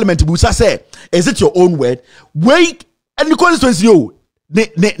to parliament busa say is it your own word wait and the constituency yo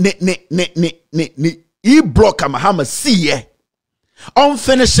ne E-block Mahama see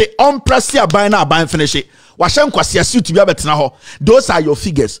unfinish it unpress ya by now by finish it. Those are your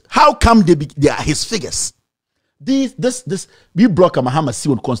figures. How come they are his figures? This we block a Mahama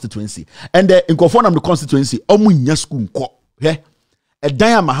see on constituency. And in conform the constituency, a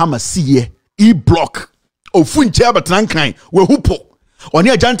Daya Mahama see E-block of Funche Batrankai, we hupo. On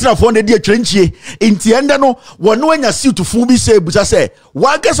your jantra phone the dear trenchie in Tiendano, one when you see to Fubi say, Busa say,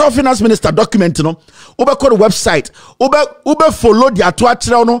 what gets our finance minister document no? Uber call the website, Uber follow the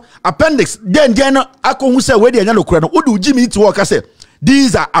Atuatrano appendix, then Ako who say where the Yano Crano, Udu Jimmy to work. I say,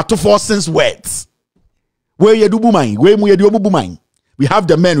 these are Atto-Forson's words. Where you do booming, where you do booming. We have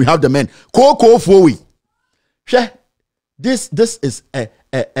the men, we have the men. Ko for we. This is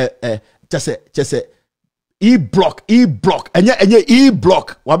just a E-block, and yet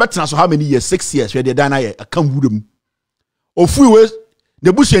E-block. Well, better so how many years? 6 years. Where they done I come with them. Or free ways.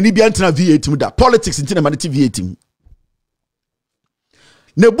 The bush and Nibian V8 that politics in Tinamani V8.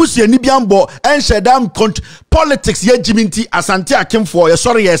 Nebusi and Nibian bo and Shadam politics ye Jiminti Asante Akim for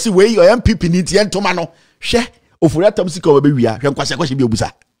sorry yes way your MPP need yen tomano. She Ofori-Atta musiko we are kwashe bi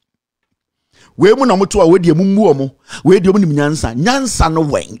obusa. We mu na moto a we de mu omo we de mu nyansa no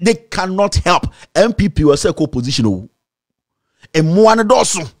wen they cannot help MPP was a co-position o emo an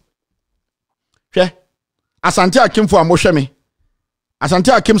doso hwe Asante Akim for amohwe me Asante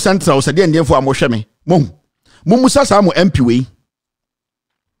Akim Central se de ndem for amohwe me musa sa mo MP we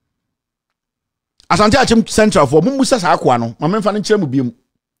Asante Akim Central for musa sa akwa no mamemfa no kire mu biem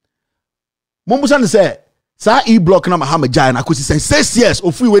musa ne se sa E-block na Mahama Jai na kosi 6 years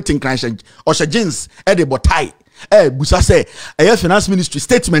of free waiting crash or jeans e de botai busa say finance ministry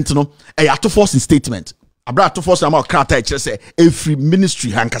statement no Atto-Forson statement abra Atto-Forson am krata e kire say every ministry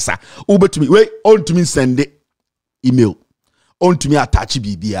hankasa obetumi we on to me send the email on to me attach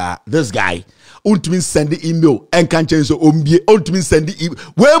bibia this guy on to me send the email and can change so ombie on to me send the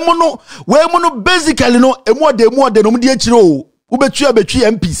we mo no basically no emo de no mu de akire o obetui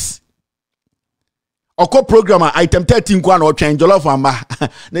MPs oko program item 13 kwa na otwen jollof amba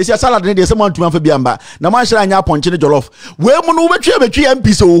na sia salad ne de se man tuma fa bi amba na man hira anya ponche ne jollof we mu no betwe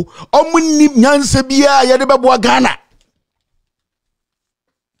MP so omni nyanse bia ye de bebo Ghana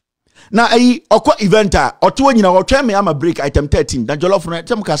na ayi oko eventa oto nyina otwen me ama break item 13 na jollof no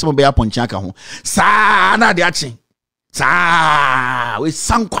tem ka se be ya ponche aka ho sa na de achi sa we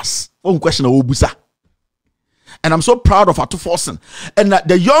sankwas on question obusa. And I'm so proud of Atu Forsen. And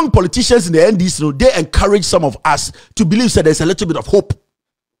the young politicians in the NDC, you know, they encourage some of us to believe that there's a little bit of hope.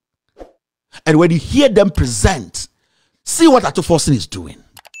 And when you hear them present, see what Atu Forsen is doing.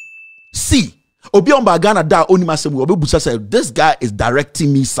 See. This guy is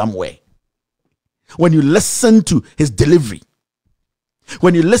directing me somewhere. When you listen to his delivery,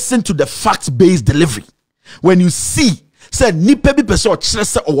 when you listen to the fact-based delivery, when you see, said nipa bi person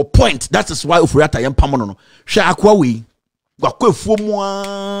kyerese or point, that is why Ofori-Atta yem pamo no hwe akwa we gwakofuo mu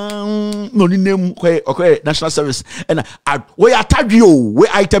no ni nem kwe national service and we atadwe o we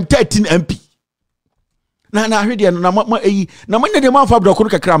item 13 MP na hwede no na eyi na mo ne de man fa broko no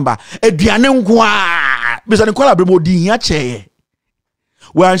kakramba aduane nko a bisa ne kola bremo di hia cheye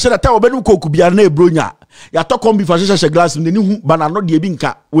we an sheda ta obenu koku bia na ebronya ya to kombi fa sheshe glass ni hu banano de bi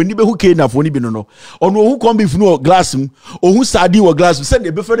nka weni be hu ke na fo ni bi no ono hu kombi fu no glass mu ohu sadi wo glass se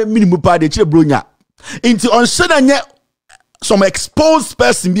de be fe minimum pa de kire bronya inti on sheda nye some exposed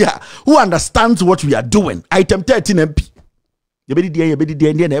person bia who understands what we are doing. Item 13 MP ye be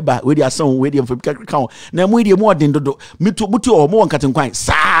di na eba we di asan we di mfo kan na mu di mu odin dodo mitu butu o mo nkaten kwan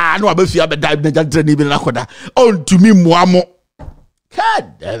sa na abafia be da na jadre ni bi na koda on to me moamo.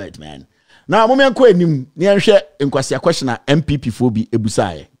 God damn it, man. Now, moment ko enim ni enhwe enkwasi question na MPP fo bi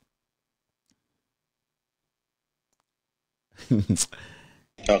ebusae.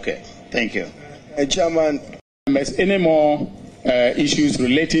 Okay, thank you. Chairman, any more issues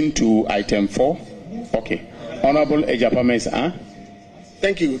relating to item 4? Okay. Honorable Ejapames,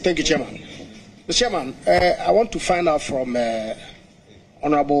 Thank you, Chairman. Mr. Chairman, I want to find out from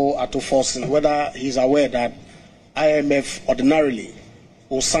Honorable Atu Forsen whether he's aware that IMF ordinarily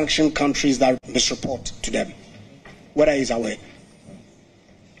will sanction countries that misreport to them, whether he's aware.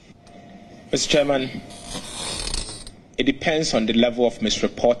 Mr. Chairman, it depends on the level of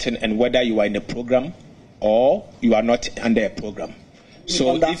misreporting and whether you are in a program or you are not under a program.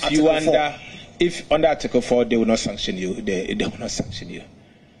 So if you under Article 4, they will not sanction you. They will not sanction you.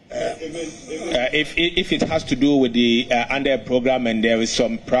 If it has to do with the under a program and there is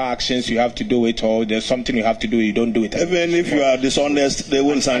some prior actions you have to do it, or there's something you have to do, you don't do it. Even if you are dishonest, they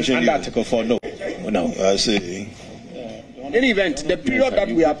won't sanction under you. Article 4, no. I see. In any event, the period that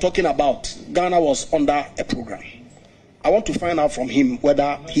we are talking about, Ghana was under a program. I want to find out from him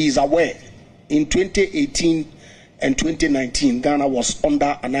whether he is aware in 2018 and 2019, Ghana was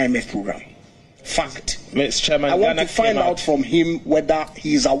under an IMF program. Fact. Mr. Chairman, I want to find out from him whether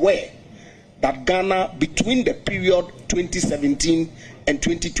he is aware that Ghana, between the period 2017 and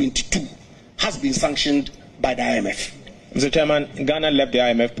 2022, has been sanctioned by the IMF. Mr. Chairman, Ghana left the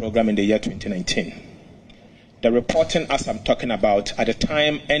IMF program in the year 2019. The reporting, as I'm talking about, at the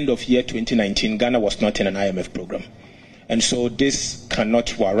time, end of year 2019, Ghana was not in an IMF program. And so this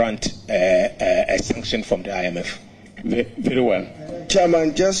cannot warrant a sanction from the IMF. Very well.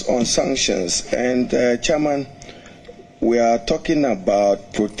 Chairman, just on sanctions, and Chairman, we are talking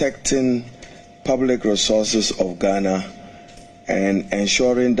about protecting public resources of Ghana and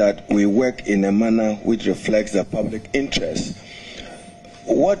ensuring that we work in a manner which reflects the public interest.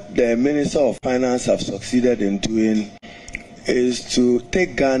 What the Minister of Finance have succeeded in doing is to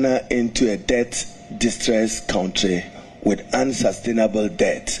take Ghana into a debt-distressed country with unsustainable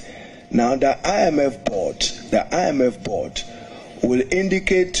debt. Now, the IMF board will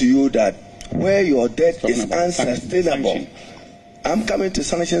indicate to you that where your debt is unsustainable, I'm coming to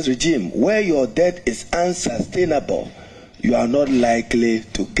sanctions regime, where your debt is unsustainable, you are not likely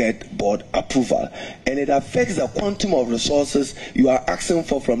to get board approval. And it affects the quantum of resources you are asking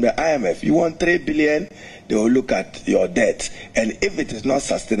for from the IMF. You want 3 billion, they will look at your debt. And if it is not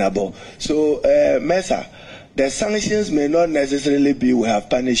sustainable, so Mesa, the sanctions may not necessarily be we have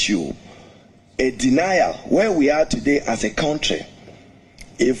punished you. A denial, where we are today as a country,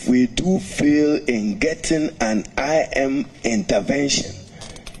 if we do fail in getting an IM intervention,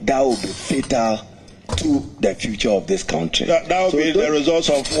 that will be fatal to the future of this country. That will be the results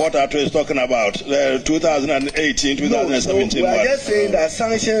of what Atu is talking about, the 2018, 2017. We are just saying that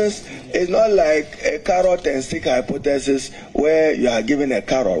sanctions is not like a carrot and stick hypothesis where you are given a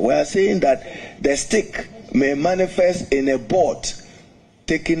carrot. We are saying that the stick may manifest in a board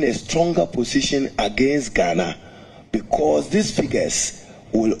taking a stronger position against Ghana, because these figures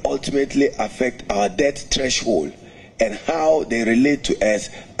will ultimately affect our debt threshold and how they relate to us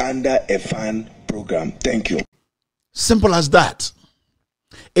under a fund program. Thank you. Simple as that.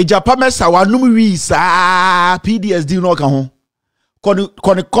 A Japamesa wanum wi sa PDSD no ka ho.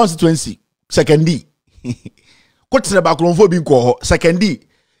 Koni constituency second D. Kotsere ba klonfo bi nko ho second D.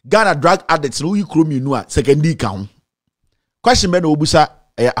 Ghana drug addicts no yi krom inu a second D ka ho. Question be na obusa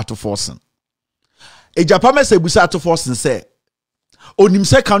Ato Forson. A Japamesa ebusa Ato Forson say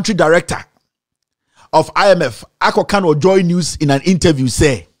Onimse country director of IMF Akokan or Joy News in an interview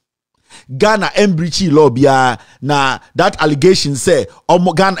say Ghana embrichi law bia na that allegation say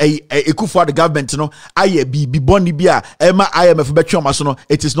Ghana Ekufuor the government no aye bi boni bia ema IMF betwoma so no,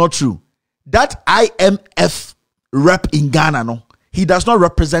 it is not true. That IMF rep in Ghana no, he does not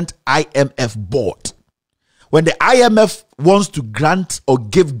represent IMF board. When the IMF wants to grant or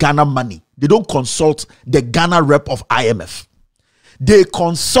give Ghana money, they don't consult the Ghana rep of IMF. They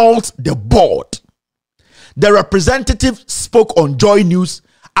consult the board. The representative spoke on Joy News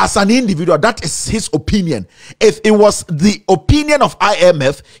as an individual. That is his opinion. If it was the opinion of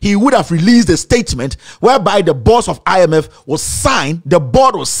IMF, he would have released a statement whereby the boss of IMF was signed, the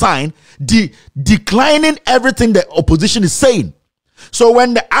board was signed, declining everything the opposition is saying. So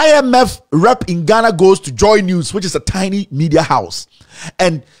when the IMF rep in Ghana goes to Joy News, which is a tiny media house,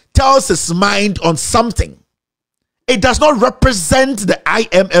 and tells his mind on something, it does not represent the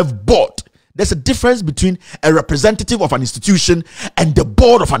IMF board. There's a difference between a representative of an institution and the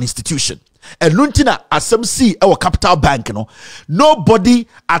board of an institution. And Luntina Asɛm see our capital bank, you know, nobody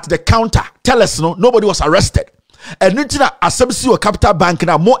at the counter tell us, no, nobody was arrested. And Luntina Asɛm see our capital bank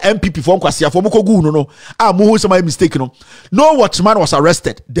now more MPP for Nkwasia for Mukogu no more some mistake no watchman was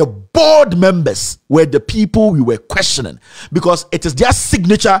arrested. The board members were the people we were questioning because it is their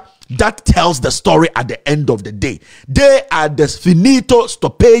signature that tells the story at the end of the day. They are the finito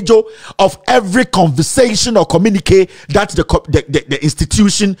stoppaggio of every conversation or communique that the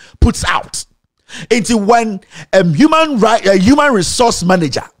institution puts out. Into when a human resource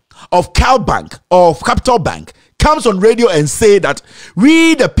manager of CalBank or of Capital Bank comes on radio and say that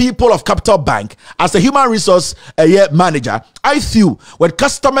we, the people of Capital Bank, as a human resource manager, I feel when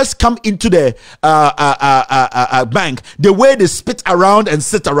customers come into the bank, the way they spit around and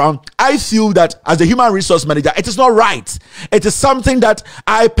sit around, I feel that as a human resource manager, it is not right. It is something that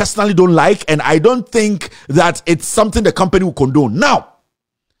I personally don't like, and I don't think that it's something the company will condone. Now,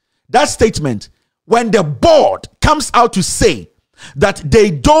 that statement, when the board comes out to say that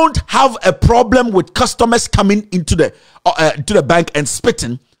they don't have a problem with customers coming into the to the bank and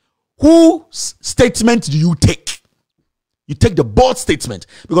spitting, whose statement do you take? You take the board statement,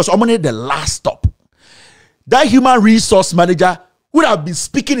 because I'm only the last stop. That human resource manager would have been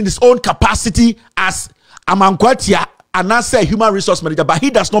speaking in his own capacity as Amankwatia and I say human resource manager, but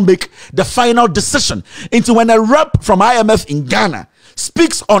he does not make the final decision into when a rep from IMF in Ghana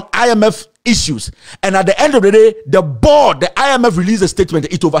speaks on IMF issues, and at the end of the day, the board, the IMF releases a statement,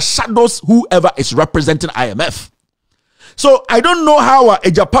 it overshadows whoever is representing IMF. So I don't know how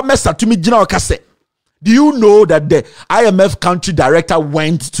Ejapame Satumi General Kase. Do you know that the IMF country director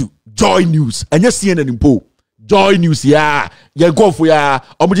went to Joy News and just CNN Impo? Joy News, yeah, go for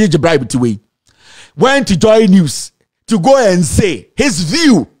went to Joy News to go and say his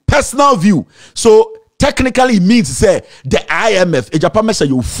view, personal view. So technically it means say the IMF, Ejapame say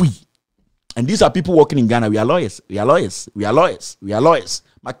you're free. And these are people working in Ghana. We are lawyers. We are lawyers. We are lawyers. We are lawyers.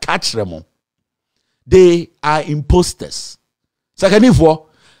 Ma catch them. They are imposters. Second for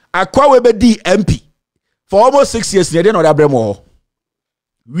Akwa D MP for almost 6 years. They didn't know that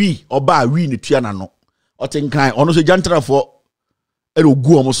we oba we ni tuana no. Otenkan ono se jantra for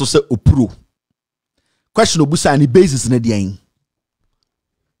erogu almost se opuro. Question obusa any basis na dian.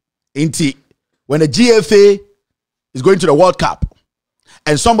 Inti when the GFA is going to the World Cup,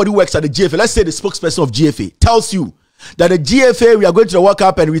 and somebody who works at the GFA, let's say the spokesperson of GFA, tells you that the GFA, we are going to the World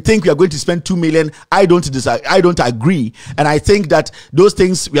Cup and we think we are going to spend 2 million. I don't agree. And I think that those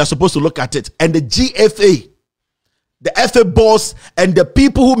things, we are supposed to look at it. And the GFA, the FA boss and the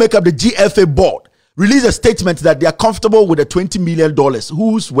people who make up the GFA board release a statement that they are comfortable with the $20 million.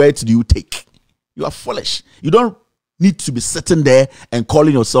 Whose words do you take? You are foolish. You don't need to be sitting there and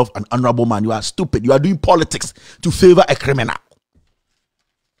calling yourself an honorable man. You are stupid. You are doing politics to favor a criminal.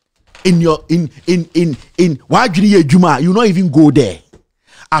 In why you not even go there.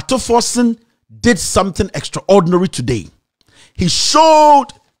 Ato Forson did something extraordinary today. He showed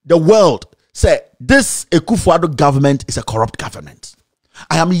the world, say this Ekufuor government is a corrupt government.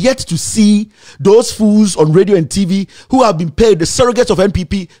 I am yet to see those fools on radio and TV who have been paid, the surrogates of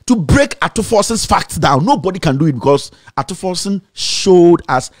NPP, to break Athoforsen's facts down. Nobody can do it because Athoforsen showed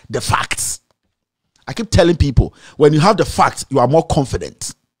us the facts. I keep telling people, when you have the facts, you are more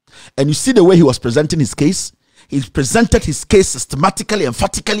confident. And you see the way he was presenting his case. He presented his case systematically,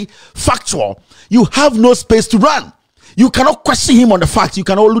 emphatically, factual. You have no space to run. You cannot question him on the facts. You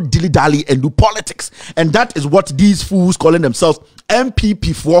can only dilly-dally and do politics. And that is what these fools calling themselves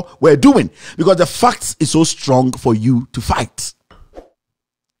MPP4 were doing. Because the facts is so strong for you to fight.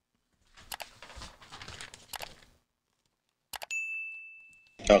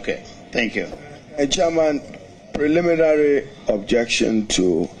 Okay, thank you. Chairman, preliminary objection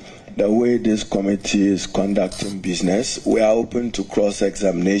to the way this committee is conducting business. We are open to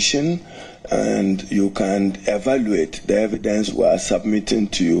cross-examination, and you can evaluate the evidence we are submitting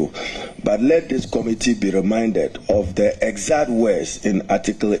to you. But let this committee be reminded of the exact words in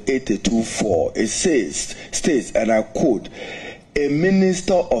Article 82.4. It states, and I quote, "A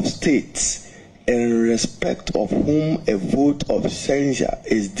minister of state in respect of whom a vote of censure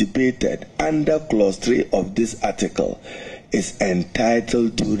is debated under clause 3 of this article is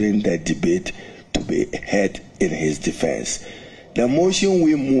entitled during the debate to be heard in his defense." The motion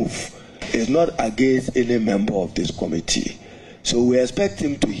we move is not against any member of this committee. So we expect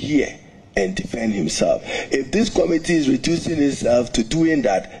him to hear and defend himself. If this committee is reducing itself to doing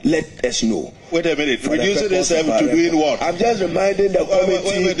that, let us know. Wait a minute, reducing itself to doing what? I'm just reminding the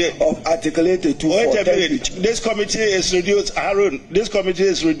committee of Article 82. Wait a minute, this committee is reduced, Aaron, this committee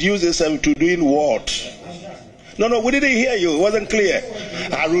is reduced itself to doing what? No, we didn't hear you, it wasn't clear.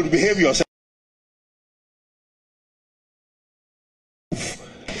 Aaron, behave yourself.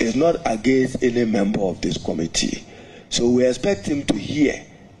 Is not against any member of this committee. So we expect him to hear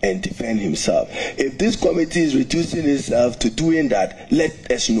and defend himself. If this committee is reducing itself to doing that,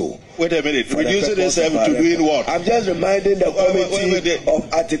 let us know. Wait a minute, reducing itself to doing what? I'm just reminding the committee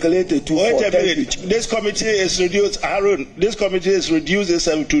of Article 82. Wait a minute, this committee is reduced, Aaron, this committee is reduced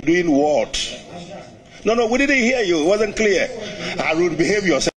itself to doing what? No, we didn't hear you, it wasn't clear. Aaron, behave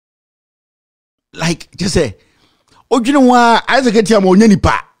yourself. Like, just say, oh, you know what? I get your money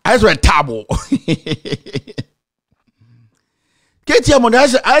pa. I saw a table. Get your money.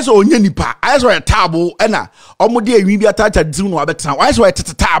 I saw nipa. I saw a table. And now, omodi we be attached to zero no better. I saw a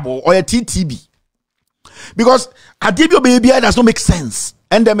table or a TTB. Because a DBO baby does not make sense.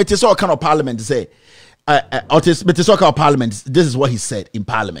 And then it is all kind of parliament say, it is all kind of parliament. This is what he said in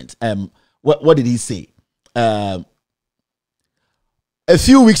parliament. What did he say? A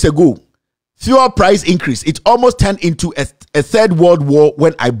few weeks ago, fuel price increase. It almost turned into a third world war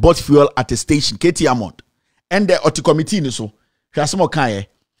when I bought fuel at a station, KT Amount. And the Committe so.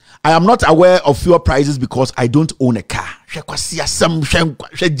 I am not aware of fuel prices because I don't own a car.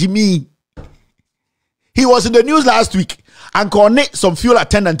 Jimmy. He was in the news last week and connect some fuel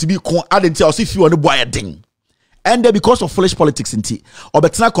attendant to be added to see fuel on the boy ding. And then because of foolish politics in tea, or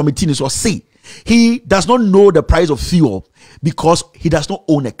better Committe so say he does not know the price of fuel because he does not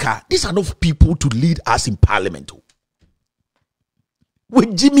own a car. These are not people to lead us in parliament.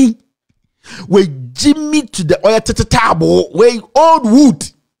 With Jimmy to the oil table, with old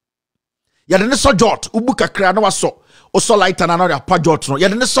wood. Yadene so jot, ubuka kra na waso, oso light and another pajot no.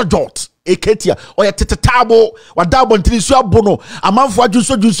 Yadene so jot, eketia, oya table, wadabo ntini so abono, amanfo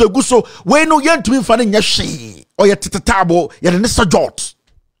adwunso guso, we no yentumi mfane nyehwe, oya table, yadene so jot.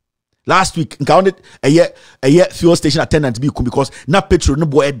 Last week, encountered a year fuel station attendant to be because na petrol no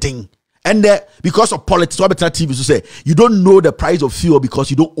boy ding. And because of politics, what better TV to say you don't know the price of fuel because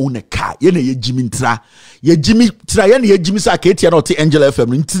you don't own a car. Ye Jimmy tra, ye Jimmy sa KT not Angel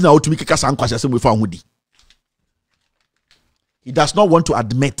FM. Ntina to make kasa ankwasha se we found. He does not want to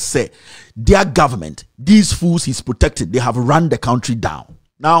admit, say, their government, these fools he's protected, they have run the country down.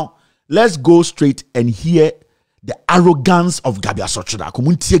 Now, let's go straight and hear the arrogance of Gabby Asochida.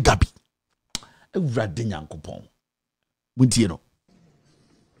 Kumuntie Gabby. Ewrade nyankopon. Muntie no.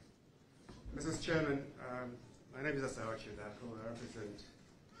 Mr. Chairman, my name is Ofori-Atta. I represent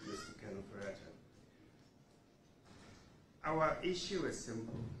Mr. Ofori-Atta. Our issue is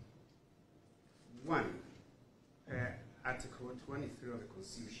simple. One, Article 23 of the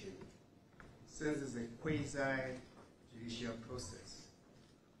Constitution, since it's a quasi-judicial process,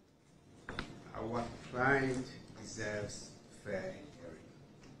 our client deserves fair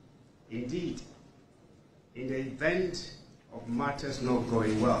hearing. Indeed, in the event of matters not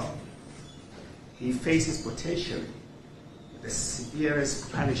going well, he faces potentially the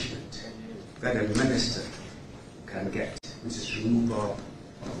severest punishment that a minister can get, which is removal.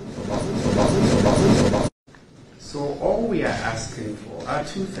 So all we are asking for are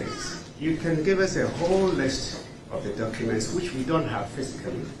two things. You can give us a whole list of the documents which we don't have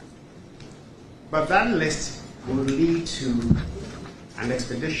physically, but that list will lead to an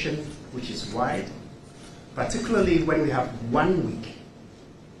expedition which is wide, particularly when we have 1 week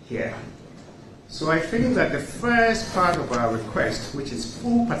here. So I think that the first part of our request, which is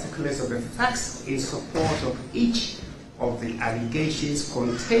full particulars of the facts in support of each of the allegations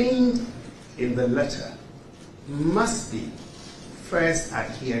contained in the letter, must be first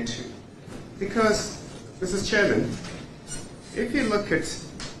adhered to. Because, Mrs. Chairman, if you look at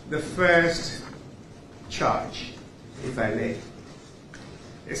the first charge, if I may,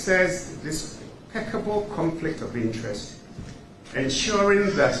 it says this impeccable conflict of interest,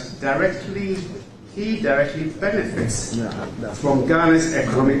 ensuring that he directly benefits from Ghana's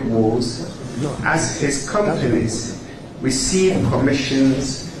economic woes as his companies receive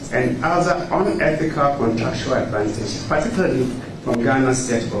commissions and other unethical contractual advantage, particularly from Ghana's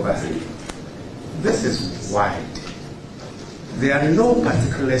debt overhang. This is wide. There are no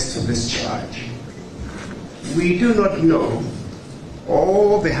particulars to this charge. We do not know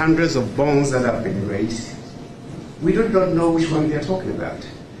all the hundreds of bonds that have been raised. We do not know which one they're talking about.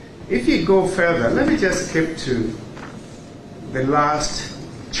 If you go further, let me just skip to the last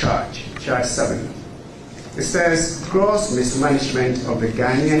charge, charge 7. It says gross mismanagement of the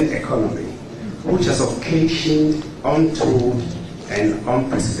Ghanaian economy, which has occasioned untold and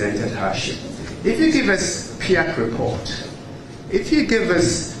unprecedented hardship. If you give us PIAC report, if you give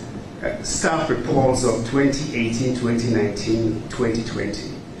us staff reports of 2018, 2019,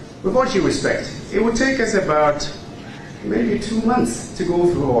 2020, with all due respect, it would take us about maybe 2 months to go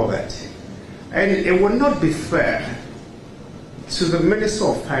through all that. And it would not be fair to the Minister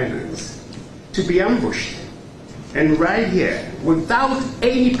of Finance to be ambushed and right here, without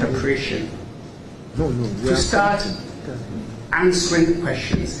any preparation, to start answering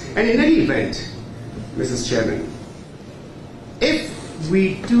questions. And in any event, Mrs. Chairman, if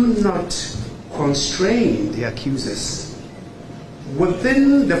we do not constrain the accusers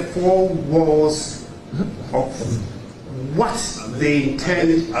within the 4 walls of what they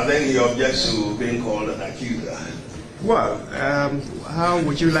intend. I think he objects to being called an accuser. Well, how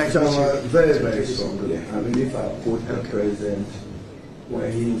would you like me to? Very, very strongly. I mean, if I quote the president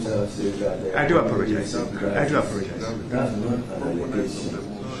when he himself says that. I do apologize. I do apologize. That's not an allegation.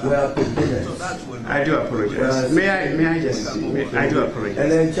 We are prepared. I do apologize. May I just? I do apologize.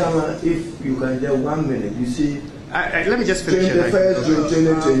 And then, Chairman, if you can get 1 minute, you see. Let me just finish. 21st June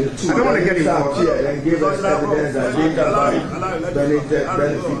 2022. I don't want to get involved here and give us evidence that data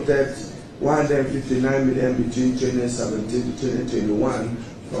benefited 159 million between 2017 to 2021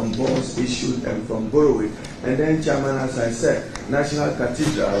 from bonds issued and from borrowing. And then, Chairman, as I said, National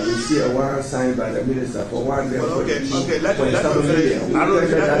Cathedral, we see a warrant signed by the minister for 1.7 million.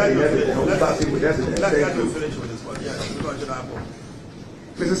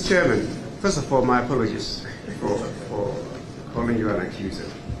 Mrs. Chairman, first of all, my apologies for calling you an accuser.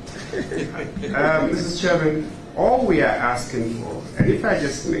 Mrs. Chairman, all we are asking for, and if I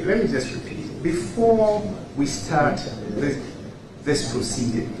just let me just repeat, before we start this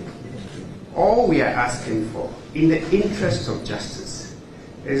proceeding, all we are asking for, in the interest of justice,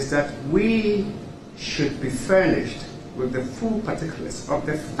 is that we should be furnished with the full particulars of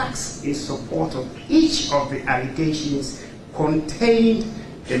the facts in support of each of the allegations contained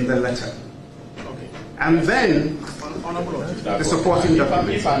in the letter. Okay. And then the supporting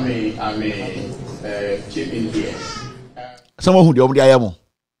documents. If I may chip in here. Someone who the ayamo.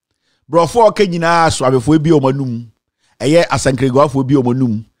 Bro, for Kenyina, so before be omanum. Eye asankrego bi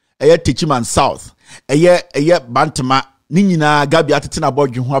omonum. Eye Techiman South. Eye Bantama. Ninyina Gabby Atta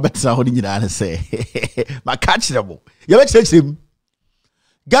bodwe ho abetena ho nyina na say. Ma catch them. You bet him.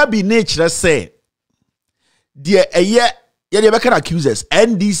 Gabby nature say. Dear eye ye be can accusers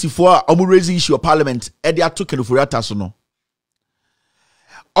NDC for omo raise issue of parliament e dey ato Ofori-Atta so no.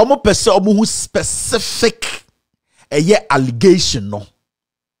 Omo pese omo hu specific eye allegation no.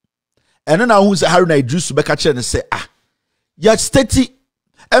 And na hu say Haruna Idris be catch and say ya steady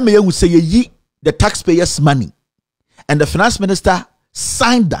e me hu say ye the taxpayers money. And the finance minister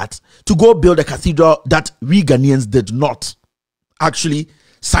signed that to go build a cathedral that we Ghanaians did not actually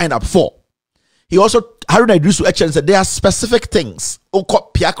sign up for. He also, Haruna Idris said there are specific things.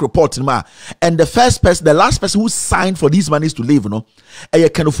 PIAC report, and the last person who signed for these monies to leave,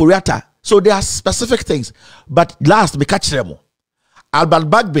 Ofori-Atta. So there are specific things. But last, me catch them. Albert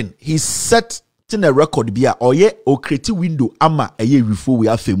Bagbin, he set in a record beer or create window ama a year before we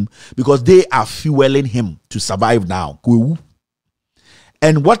have him because they are fueling him to survive now.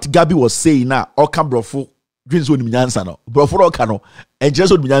 And what Gabby was saying now, or Cambrofo, dreams on nyansa no broforo ka no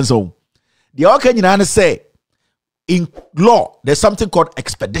enjere on nyansa the okay nyina say in law there's something called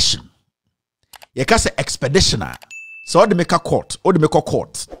expedition. You can say expeditioner. So the make a court or the make a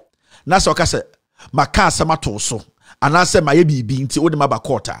court. Na so ka say maka asema to so anase maye bibi nti o de maba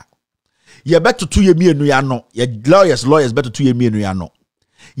court a ye beto 2 year mienu ya no ye lawyers beto 2 year mienu ya no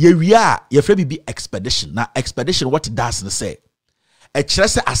ye wia ye fra bibi expedition. Na expedition what it does na say e kire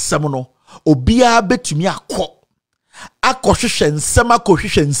se asem no obia betumi akohwehwe nsem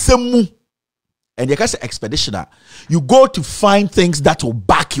akohwehwe nsem mu. And you can say expeditioner, you go to find things that will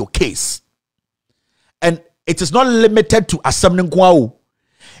back your case. And it is not limited to assembling kwao.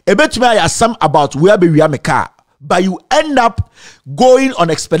 Ebetumi asem about where be we car, but you end up going on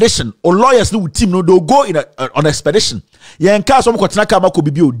expedition. Or lawyers no team no they'll go on expedition. They'll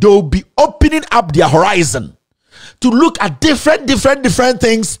be opening up their horizon to look at different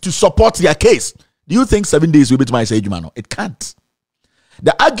things to support their case. Do you think 7 days will be to my say, Jumano? It can't.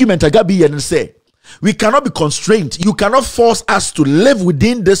 The argument Gabby and say we cannot be constrained. You cannot force us to live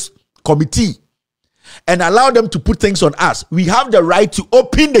within this committee and allow them to put things on us. We have the right to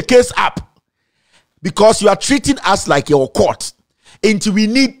open the case up because you are treating us like your court. Until we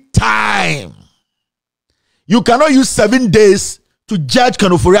need time. You cannot use 7 days to judge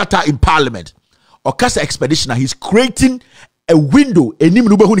Ofori-Atta in parliament. Okasa expeditioner, he's creating a window.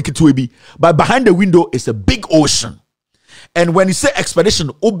 But behind the window is a big ocean. And when you say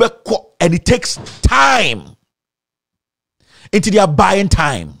expedition, and it takes time. They are buying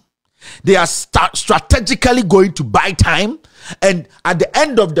time. They are strategically going to buy time. And at the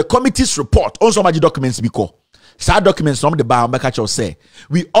end of the committee's report, also my documents because sad documents from the Bahamakacho say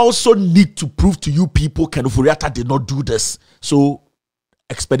we also need to prove to you people Ofori-Atta did not do this. So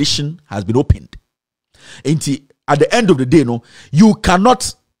expedition has been opened. At the end of the day, no, you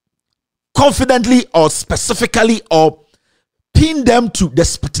cannot confidently or specifically or pin them to the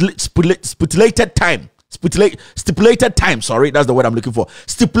stipulated time. Stipulated time, sorry, that's the word I'm looking for.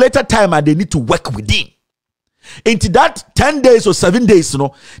 Stipulated time, and they need to work within. Into that 10 days or 7 days,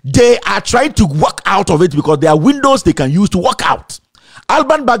 they are trying to work out of it because there are windows they can use to work out.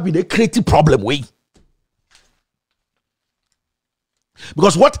 Alban Bagby, they create a problem way.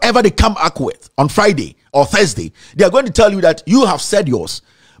 Because whatever they come up with on Friday or Thursday, they are going to tell you that you have said yours,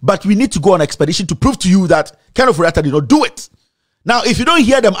 but we need to go on expedition to prove to you that Ofori-Atta did not do it. Now, if you don't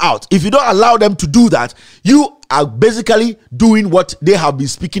hear them out, if you don't allow them to do that, you are basically doing what they have been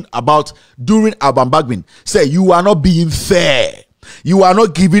speaking about during Alban Bagbin. Say, you are not being fair. You are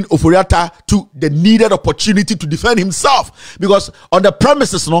not giving Ofori-Atta to the needed opportunity to defend himself. Because on the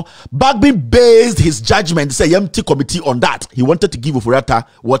premises, Bagbin based his judgment, say, empty committee on that. He wanted to give Ofori-Atta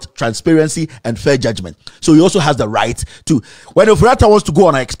what? Transparency and fair judgment. So he also has the right to, when Ofori-Atta wants to go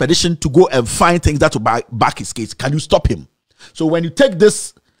on an expedition to go and find things that will back his case, can you stop him? So when you take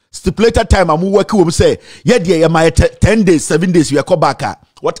this stipulated time, I'm working with say, yeah, my 10 days, 7 days, you are come back.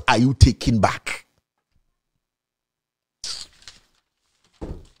 What are you taking back?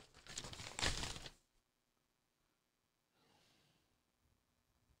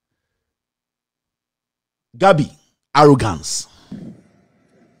 Gabby, arrogance.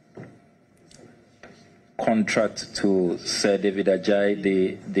 Contract to Sir David Ajay,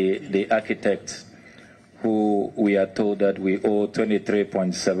 the architect, who we are told that we owe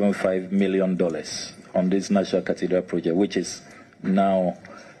 $23.75 million on this National Cathedral project, which is now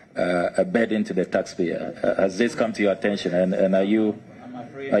a burden to the taxpayer. Has this come to your attention, and are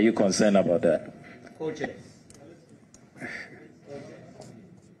you concerned about that?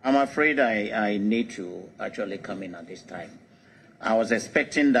 I'm afraid I need to actually come in at this time. I was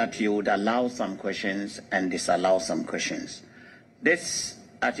expecting that you would allow some questions and disallow some questions. This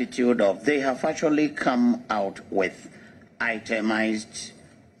attitude of they have actually come out with itemized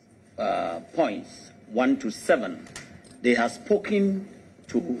points 1 to 7. They have spoken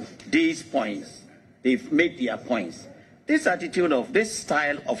to these points. They've made their points. This attitude of this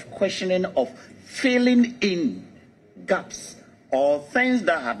style of questioning, of filling in gaps or things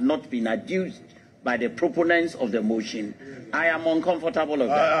that have not been adduced by the proponents of the motion, I am uncomfortable of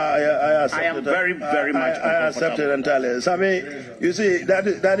that. I am very, very much uncomfortable. I accept it entirely. So, I mean, you see, that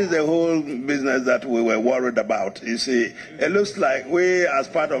is the whole business that we were worried about. You see, it looks like we, as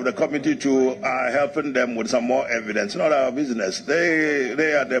part of the committee, too, are helping them with some more evidence. Not our business.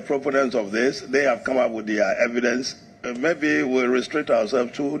 They are the proponents of this. They have come up with their evidence. Maybe we'll restrict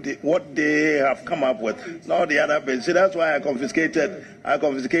ourselves to what they have come up with, not the other bits. See, that's why I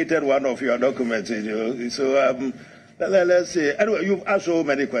confiscated one of your documents. So Let's see. Anyway, you've asked so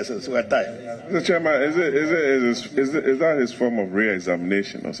many questions. We're tired. Mr. Chairman, is that his form of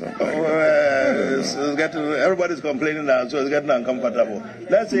re-examination or something? Everybody's complaining now, so it's getting uncomfortable.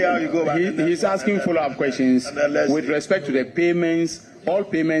 Let's see how you go back. He's asking follow-up questions with respect to the payments, all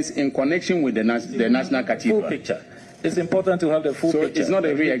payments in connection with the National Cathedral. Full picture. It's important to have the full picture. So it's not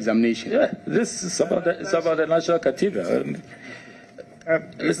a re-examination. Yeah, this is about the National Cathedral.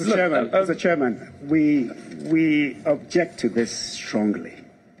 Mr. Chairman, we object to this strongly.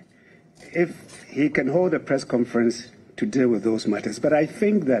 If he can hold a press conference to deal with those matters, but I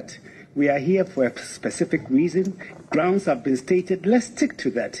think that we are here for a specific reason. Grounds have been stated. Let's stick to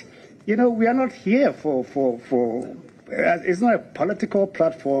that. You know, we are not here for it's not a political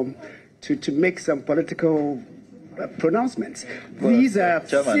platform to make some political pronouncements. These are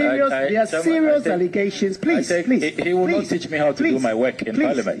serious allegations. Please. He will not teach me how to do my work in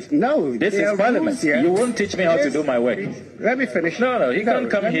Parliament. No, this is Parliament. You won't teach me how to do my work. Let me finish. No, he can't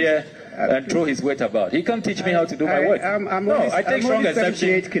come here and throw his weight about. He can't teach me how to do my work. I take strong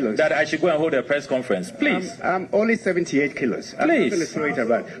exception that I should go and hold a press conference. Please. I'm only 78 kilos. I'm please. not going to throw it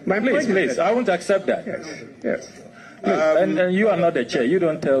about. Please. I won't accept that. Yes. And you are not the chair. You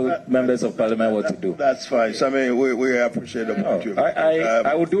don't tell members of Parliament what to do. That's fine. So, I mean, we appreciate the point.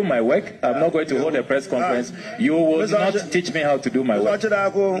 I will do my work. I'm not going to hold a press conference. You will not teach me how to do my work. Yes,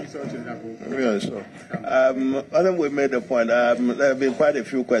 I think we made the point. There have been quite a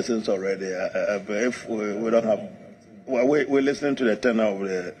few questions already. If we don't have... Well, we're listening to the tenor of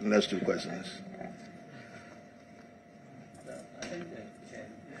the next two questions.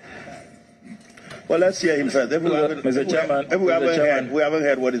 Well, let's hear him first. Mr. Chairman, we haven't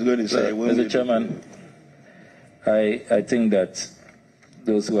heard what he's going to say. Mr. Chairman, I think that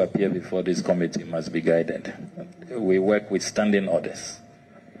those who appear before this committee must be guided. We work with standing orders.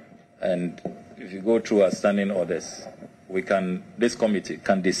 And if you go through our standing orders, this committee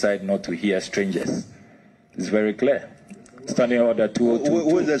can decide not to hear strangers. It's very clear. Standing order 202.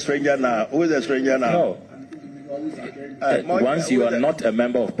 Who is the stranger now? No. Once you are not a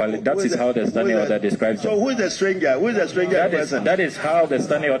member of Parliament, that is how the standing order describes it. So who is the stranger? Who is the stranger person? That is how the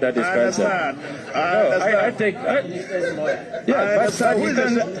standing order describes it.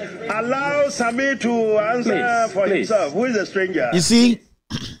 Allow Sami to answer for himself. Who is the stranger? You see,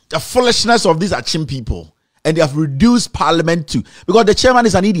 the foolishness of these Achim people, and they have reduced Parliament to, because the chairman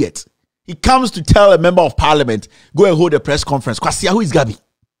is an idiot. He comes to tell a member of Parliament, go and hold a press conference. Kwasia, who is Gabby?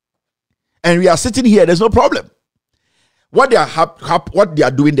 And we are sitting here, there's no problem. What they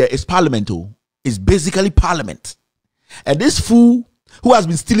are doing there is Parliament. It's basically Parliament. And this fool who has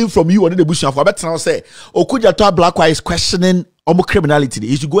been stealing from you on the bush of Robert now say, Okujato Blackwa is questioning criminality.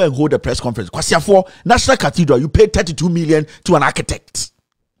 He should go and hold a press conference. Kwasia for National Cathedral, you paid 32 million to an architect.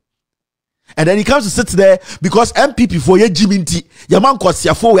 And then he comes to sit there because MPP for ye Jiminti, your man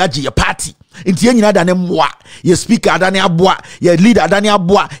Kwasia for your party. Inti ye nyina dane mwa, ye speaker dane abwa, ye leader dane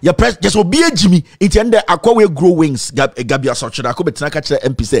abwa, ye press just obi Jimmy. Inti ende akwa we grow wings. Gabby asochira ako betina ka kire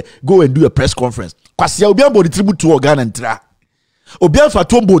MP say go and do a press conference. Kwasia obi ambo di tribute to organ ntra. Obi amfa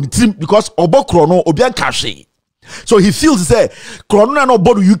tombo di trim because obo krono obi an kashe. So he feels say krono na no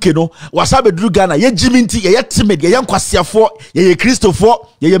bodu UK no wasabe duru Ghana ye Jiminti ye timid ye Kwasia for ye Christopher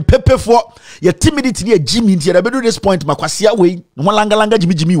ye Pepe for ye timidity ye Jiminti ye bedu this point Kwasia we no langa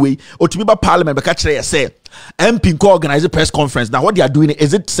Jimmy we or to be ba Parliament be catch you say MP ko organize a press conference. Now what they are doing,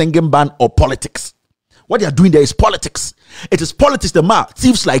 is it singing ban or politics? What they are doing there is politics. It is politics. The man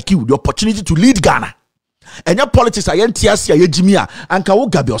thieves like you the opportunity to lead Ghana. And your politics are NTS, ye Jimia, and Kawo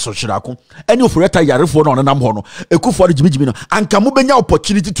Gabby or Sochirako, and you for Yarifo on a Namhono, a coup for the Jimmy, and Kamubenya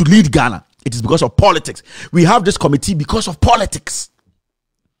opportunity to lead Ghana. It is because of politics. We have this committee because of politics.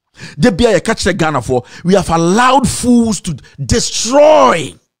 They be a catch the Ghana for. We have allowed fools to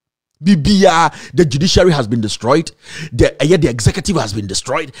destroy. The judiciary has been destroyed. The executive has been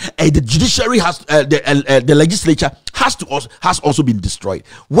destroyed. The judiciary has the legislature has also been destroyed.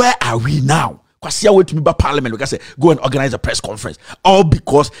 Where are we now? Kwasia wait to me by Parliament. We can say go and organize a press conference, all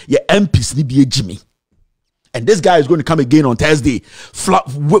because your MPs need be a Jimmy. And this guy is going to come again on Thursday,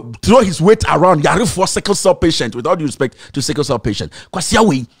 throw his weight around. Yari for sickle cell patient, with all due respect to sickle cell patient. Kwasia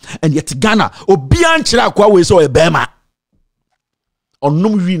we and yet Ghana obian chira kwa we so e bema.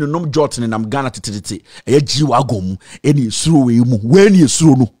 Onum wi no nom Jordan and am Ghana tititi. E jiwa gomu eni suru we mu. When ye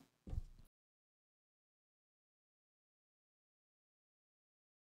suru no.